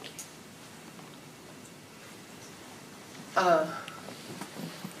 I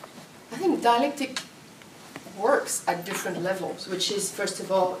think dialectic works at different levels, which is, first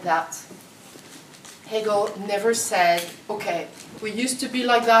of all, that Hegel never said, okay, we used to be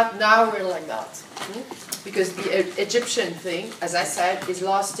like that, now we're like that. Because the Egyptian thing, as I said, is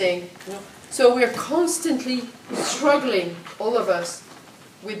lasting. So we're constantly struggling, all of us,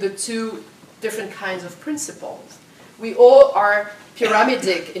 with the two different kinds of principles. We all are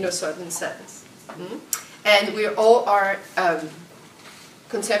pyramidic in a certain sense. And we all are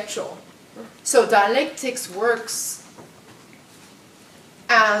conceptual. So dialectics works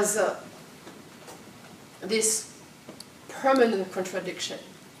as this permanent contradiction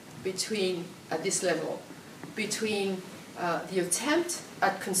between, at this level, between the attempt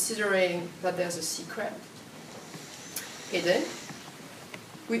at considering that there's a secret hidden.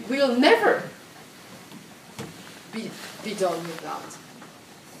 We'll never be done with that.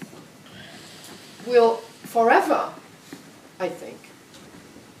 We'll forever, I think,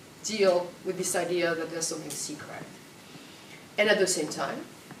 deal with this idea that there's something secret. And at the same time,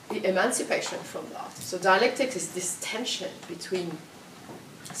 the emancipation from that. So dialectics is this tension between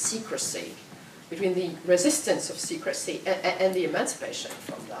secrecy, between the resistance of secrecy and the emancipation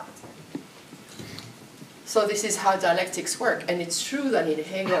from that. So this is how dialectics work. And it's true that in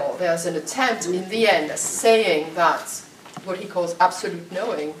Hegel, there's an attempt in the end at saying that what he calls absolute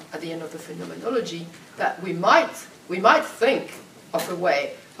knowing at the end of the phenomenology, that we might think of a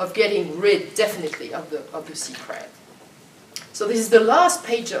way of getting rid definitely of the secret. So this is the last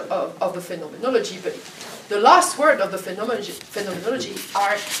page of the phenomenology, but the last word of the phenomenology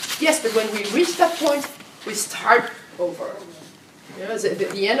are, yes, but when we reach that point, we start over. You know,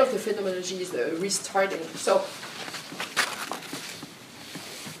 the end of the phenomenology is the restarting. So,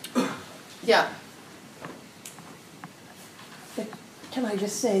 yeah. But can I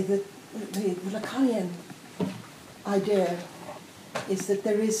just say that the Lacanian idea is that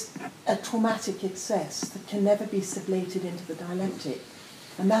there is a traumatic excess that can never be sublated into the dialectic.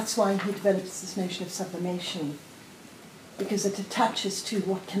 And that's why he develops this notion of sublimation, because it attaches to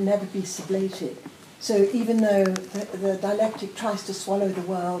what can never be sublated. So even though the dialectic tries to swallow the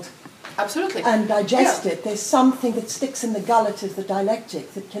world Absolutely. and digest it, there's something that sticks in the gullet of the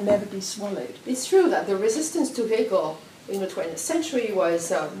dialectic that can never be swallowed. It's true that the resistance to Hegel in the 20th century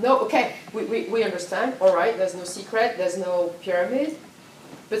was, no, okay, we understand, all right, there's no secret, there's no pyramid,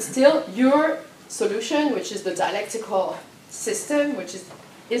 but still your solution, which is the dialectical system, which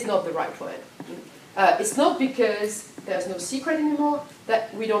is not the right one. It's not because there's no secret anymore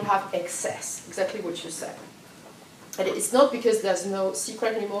that we don't have excess, exactly what you said. And it's not because there's no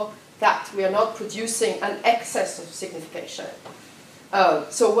secret anymore that we are not producing an excess of signification.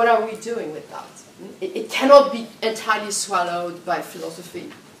 So what are we doing with that? It cannot be entirely swallowed by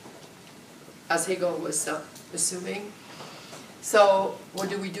philosophy, as Hegel was assuming. So what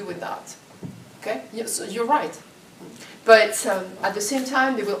do we do with that? Okay, yeah, so you're right. But at the same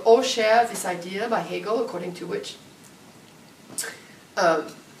time, they will all share this idea by Hegel, according to which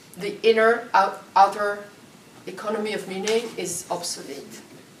the inner outer economy of meaning is obsolete.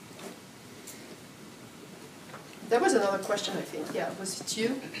 There was another question, I think. Yeah, was it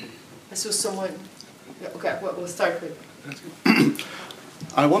you? I saw someone. Yeah, okay, well, we'll start with.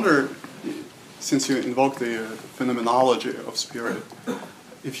 I wonder, since you invoked the phenomenology of spirit,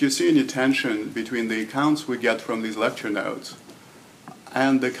 if you see any tension between the accounts we get from these lecture notes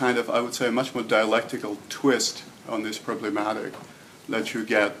and the kind of, I would say, much more dialectical twist on this problematic that you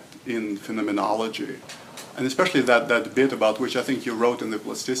get in phenomenology. And especially that bit about which I think you wrote in the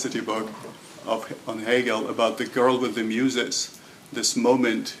plasticity book on Hegel about the girl with the muses, this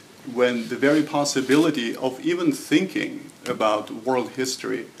moment when the very possibility of even thinking about world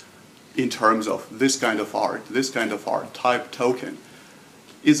history in terms of this kind of art, type token,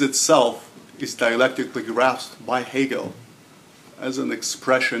 is dialectically grasped by Hegel as an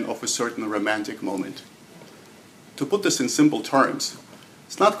expression of a certain romantic moment. To put this in simple terms,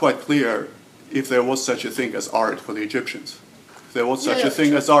 it's not quite clear if there was such a thing as art for the Egyptians, if there was such a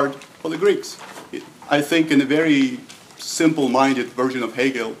thing as art for the Greeks. I think in a very simple-minded version of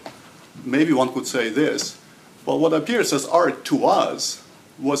Hegel, maybe one could say this: well, what appears as art to us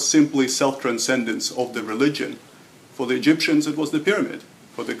was simply self-transcendence of the religion. For the Egyptians, it was the pyramid.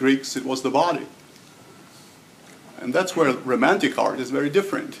 For the Greeks, it was the body. And that's where romantic art is very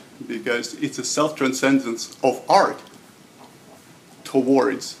different, because it's a self-transcendence of art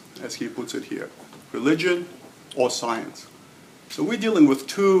towards, as he puts it here, religion or science. So we're dealing with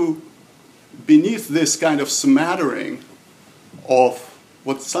two, beneath this kind of smattering of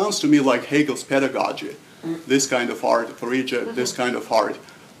what sounds to me like Hegel's pedagogy, this kind of art for Egypt, this kind of art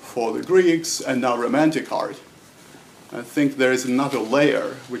for the Greeks, and now romantic art. I think there is another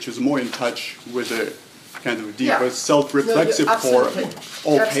layer which is more in touch with the kind of deeper self-reflexive core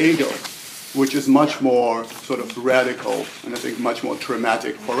of Hegel, which is much more sort of radical and I think much more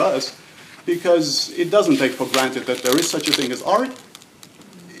traumatic for us, because it doesn't take for granted that there is such a thing as art.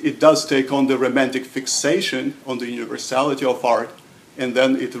 It does take on the romantic fixation on the universality of art, and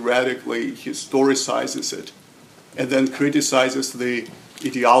then it radically historicizes it, and then criticizes the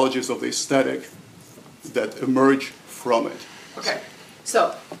ideologies of the aesthetic that emerge from it. Okay,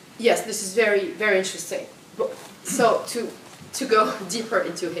 so yes, this is very, very interesting. So to go deeper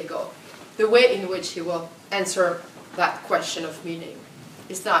into Hegel, the way in which he will answer that question of meaning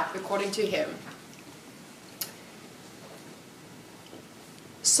is that, according to him,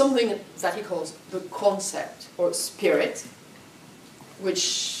 something that he calls the concept or spirit,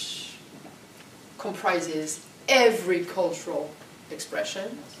 which comprises every cultural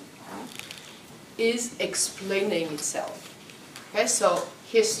expression, is explaining itself. Okay, so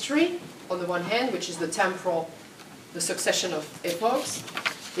history, on the one hand, which is the temporal, the succession of epochs,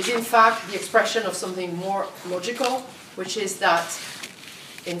 is in fact the expression of something more logical, which is that,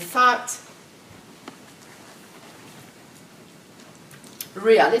 in fact,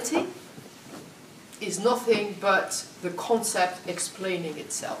 reality is nothing but the concept explaining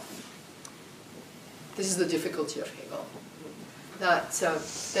itself. This is the difficulty of Hegel, that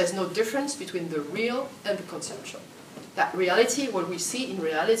there's no difference between the real and the conceptual. That reality, what we see in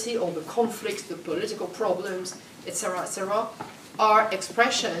reality, all the conflicts, the political problems, etc., are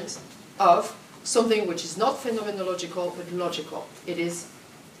expressions of something which is not phenomenological but logical. It is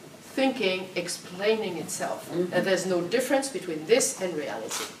thinking explaining itself, and there's no difference between this and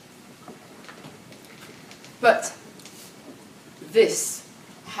reality. But this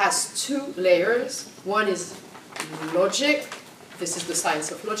has two layers. One is logic, this is the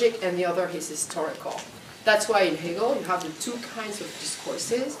science of logic, and the other is historical. That's why in Hegel you have the two kinds of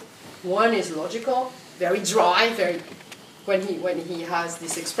discourses. One is logical, very dry, when he has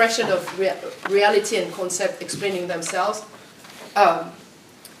this expression of reality and concept explaining themselves.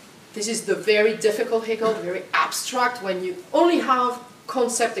 This is the very difficult Hegel, very abstract, when you only have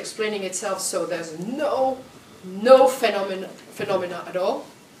concept explaining itself, so there's no phenomena at all.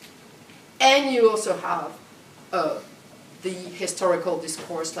 And you also have the historical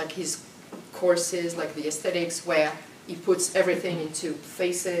discourse, like his courses, like the aesthetics, where he puts everything into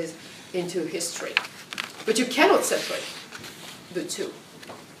phases, into history. But you cannot separate the two.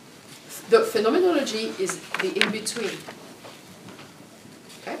 The phenomenology is the in-between.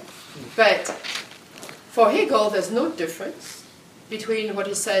 Okay? But for Hegel, there's no difference between what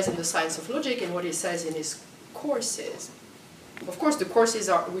he says in the science of logic and what he says in his courses. Of course, the courses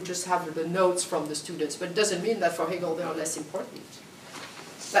are, we just have the notes from the students, but it doesn't mean that for Hegel they are less important.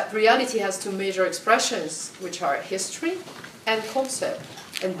 That reality has two major expressions, which are history and concept,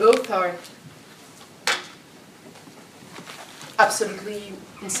 and both are absolutely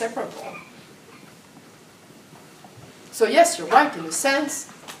inseparable. So yes, you're right in a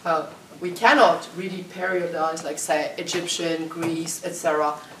sense. We cannot really periodize, like say, Egyptian, Greece,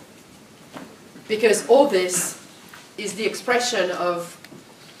 etc. Because all this is the expression of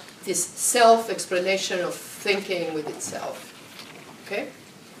this self-explanation of thinking with itself. Okay?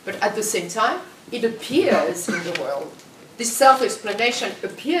 But at the same time, it appears in the world. This self-explanation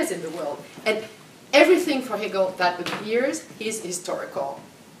appears in the world. And everything for Hegel that appears is historical.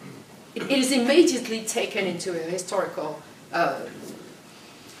 It is immediately taken into a historical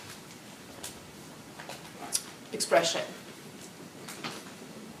expression.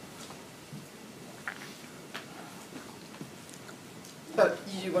 But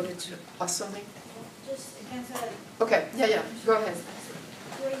you wanted to ask something? Just against that. Okay, yeah, go ahead.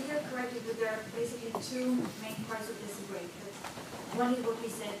 Do I hear correctly that there are basically two main parts of this break? That one is what we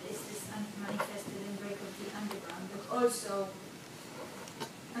said is this manifested in break of the underground, but also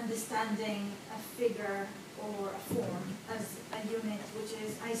understanding a figure or a form as a unit which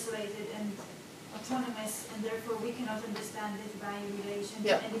is isolated and autonomous, and therefore we cannot understand it by relation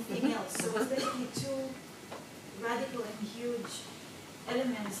to anything else. So it's basically two radical and huge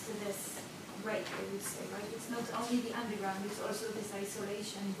elements to this break, I would say, right? It's not only the underground, it's also this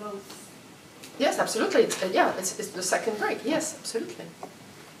isolation, both. Yes, absolutely. It's the second break. Yes, absolutely.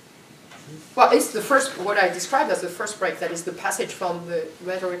 Well, it's the first, what I described as the first break, that is the passage from the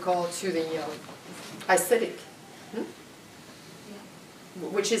rhetorical to the aesthetic,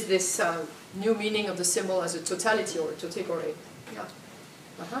 which is this new meaning of the symbol as a totality or a category. Yeah.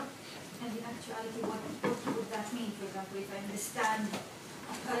 And in actuality, what would that mean? For example, if I understand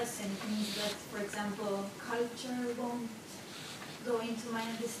a person, it means that, for example, culture won't go into my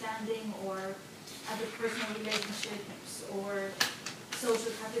understanding, or other personal relationships, or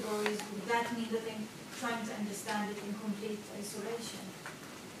social categories. Would that mean that I'm trying to understand it in complete isolation?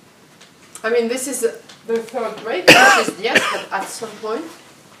 I mean, this is the third break, which is yes, but at some point,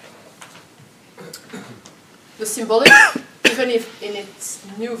 the symbolic, even if in its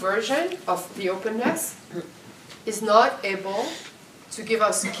new version of the openness, is not able to give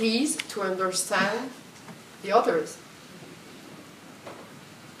us keys to understand the others.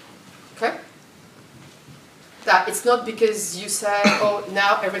 Okay? That it's not because you say, oh,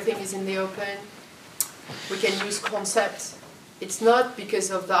 now everything is in the open, we can use concepts. It's not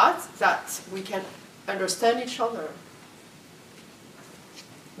because of that we can understand each other.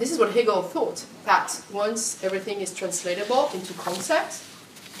 This is what Hegel thought, that once everything is translatable into concepts,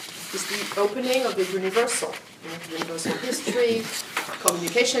 it's the opening of the universal. Universal history,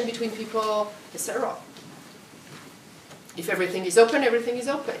 communication between people, etc. If everything is open, everything is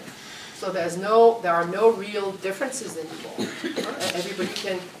open. So there are no real differences anymore. Everybody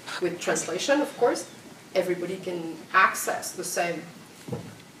can, with translation, of course, everybody can access the same.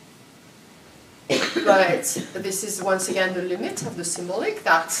 But this is once again the limit of the symbolic,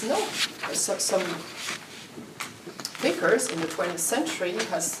 that some thinkers in the 20th century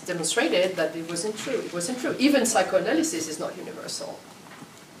has demonstrated that it wasn't true. It wasn't true. Even psychoanalysis is not universal.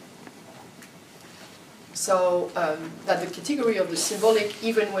 So that the category of the symbolic,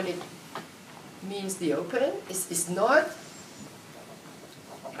 even when it means the open, is not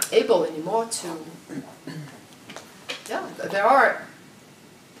able anymore to... Yeah, there are...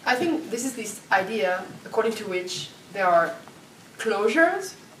 I think this is this idea according to which there are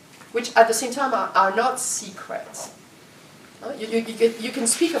closures, which at the same time are not secrets. You can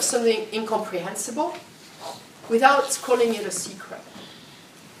speak of something incomprehensible without calling it a secret.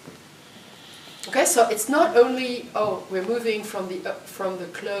 Okay, so it's not only, oh, we're moving from the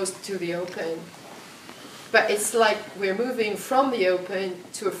closed to the open, but it's like we're moving from the open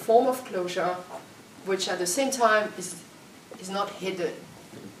to a form of closure, which at the same time is not hidden.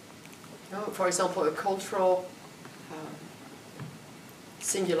 You know, for example, a cultural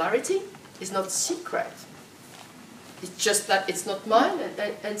singularity is not secret. It's just that it's not mine,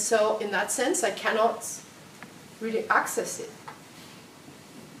 and so in that sense, I cannot really access it.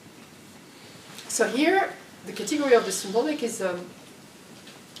 So here, the category of the symbolic is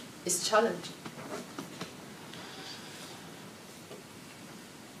challenged.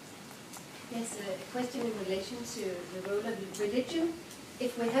 Yes, a question in relation to the role of religion.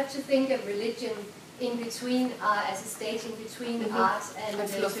 If we have to think of religion in between, as a stage in between art and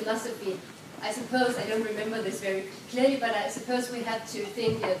philosophy, I suppose, I don't remember this very clearly, but I suppose we have to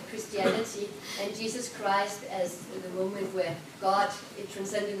think of Christianity and Jesus Christ as the moment where God, a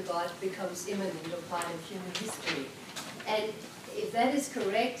transcendent God, becomes immanent or part of human history. And if that is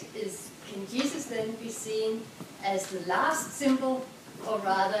correct, can Jesus then be seen as the last symbol, or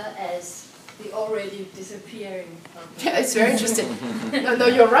rather as the already disappearing? Yeah, it's very interesting. No,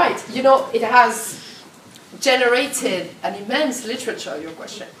 you're right. You know, it has generated an immense literature, your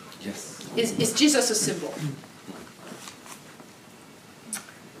question. Yes. Is Jesus a symbol?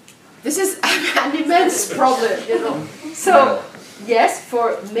 This is an immense problem, you know. So, yes,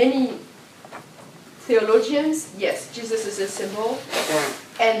 for many theologians, yes, Jesus is a symbol,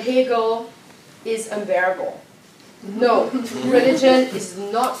 and Hegel is unbearable. No, religion is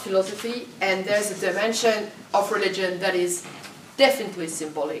not philosophy, and there's a dimension of religion that is definitely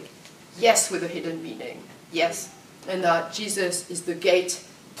symbolic. Yes, with a hidden meaning, yes. And that Jesus is the gate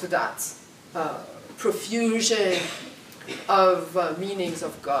to that profusion of meanings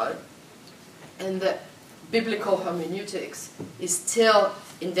of God. And that biblical hermeneutics is still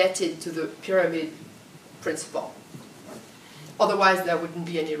indebted to the pyramid principle. Otherwise, there wouldn't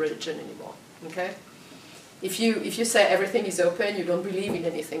be any religion anymore. Okay? If you say everything is open, you don't believe in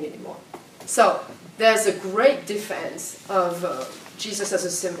anything anymore. So there's a great defense of Jesus as a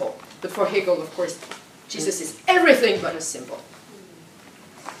symbol. But for Hegel, of course, Jesus is everything but a symbol.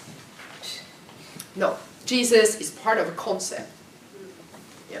 No, Jesus is part of a concept.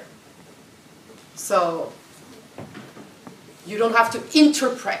 Yeah. So you don't have to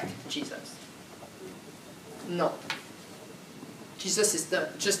interpret Jesus. No. Jesus is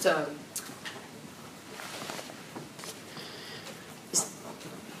just a...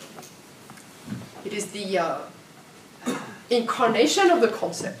 It is the incarnation of the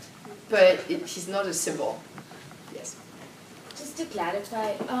concept, but he's not a symbol. Yes. Just to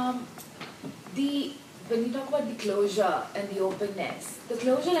clarify, when you talk about the closure and the openness, the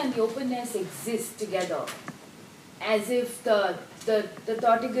closure and the openness exist together, as if the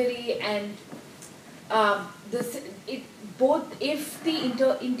category and both, if the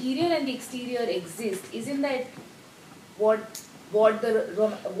interior and the exterior exist, isn't that what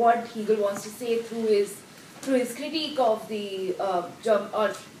Hegel wants to say through his critique of the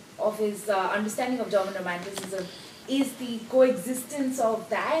of his understanding of German Romanticism, is the coexistence of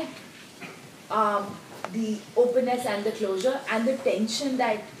that, the openness and the closure and the tension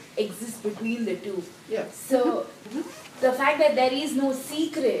that exists between the two. Yeah. So the fact that there is no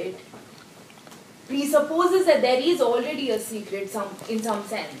secret presupposes that there is already a secret in some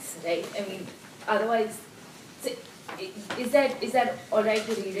sense, right? I mean, otherwise, is that all right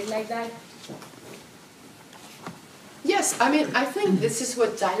to read it like that? Yes, I mean, I think this is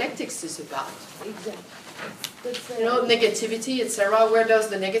what dialectics is about. Exactly. You know, negativity, etc. Where does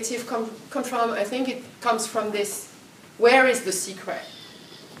the negative come from? I think it comes from this. Where is the secret?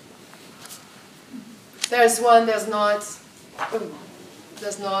 There's one, there's not.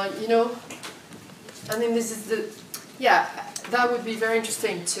 There's not, you know. I mean, this is the... Yeah, that would be very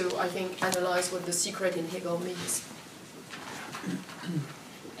interesting to, I think, analyze what the secret in Hegel means.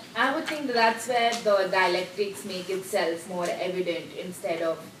 I would think that's where the dialectics make itself more evident instead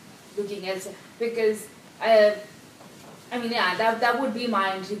of looking elsewhere. Because, I mean, yeah, that would be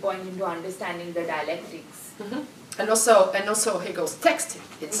my entry point into understanding the dialectics. Mm-hmm. And also Hegel's text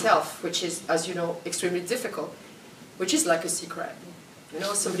itself, which is, as you know, extremely difficult, which is like a secret. You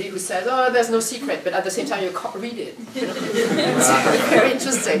know, somebody who says, oh, there's no secret, but at the same time you can't read it. You know? It's very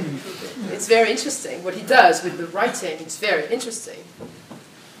interesting. It's very interesting. What he does with the writing, it's very interesting.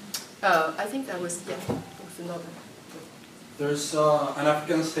 I think that was, yeah, another. There's an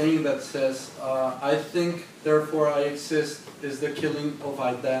African saying that says, I think, therefore I exist, is the killing of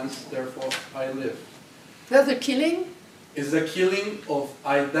I dance, therefore I live. Well, the killing? Is the killing of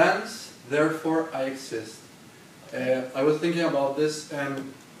I dance, therefore I exist. I was thinking about this,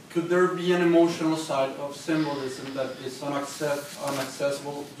 and could there be an emotional side of symbolism that is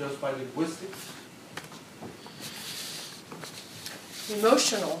inaccessible just by linguistics?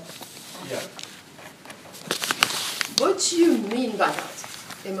 Emotional? Yeah. What do you mean by that?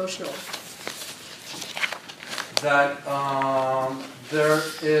 Emotional? That there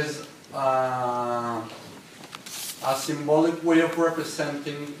is a symbolic way of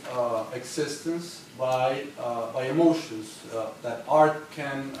representing existence by emotions that art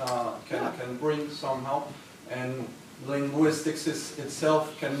can bring somehow, and linguistics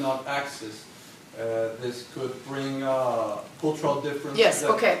itself cannot access. This could bring cultural differences. Yes.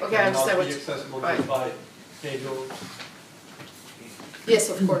 that Okay. I understand cannot what. be accessible Right. just by Hegel. Yes,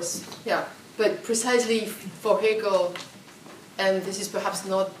 of course. Yeah, but precisely for Hegel, and this is perhaps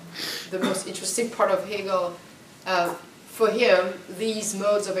not the most interesting part of Hegel. For him, these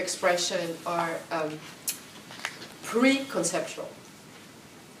modes of expression are pre-conceptual.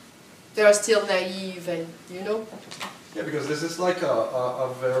 They are still naive, and you know. Yeah, because this is like a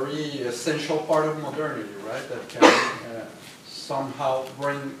very essential part of modernity, right? That can somehow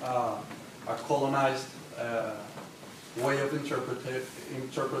bring a colonized way of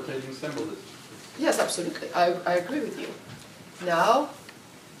interpreting symbolism. Yes, absolutely. I agree with you. Now,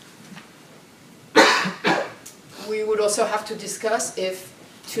 we would also have to discuss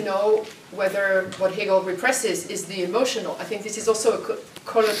to know whether what Hegel represses is the emotional. I think this is also a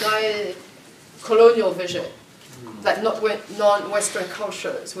colonial vision, that non-Western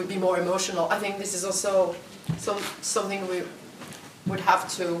cultures would be more emotional. I think this is also something we would have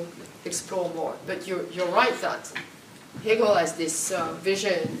to explore more. But you're right that Hegel has this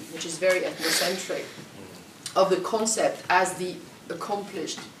vision, which is very ethnocentric, of the concept as the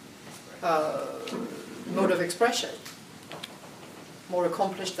accomplished mode of expression, more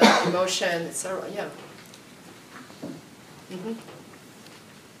accomplished than emotion, etc. Yeah. Mm-hmm.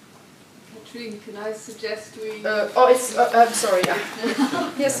 Catherine, can I suggest we... I'm sorry. Yeah.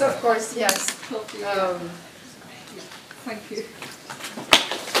 Yes, of course. Yes. Thank you.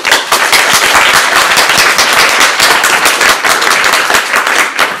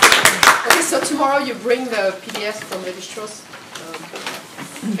 tomorrow you bring the PDF from the distros.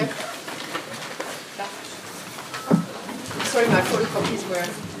 Okay. Yeah. Sorry, my photocopies were.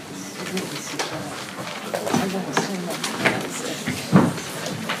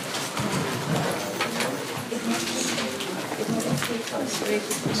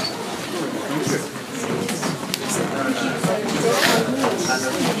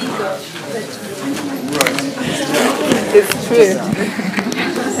 Right. It's true.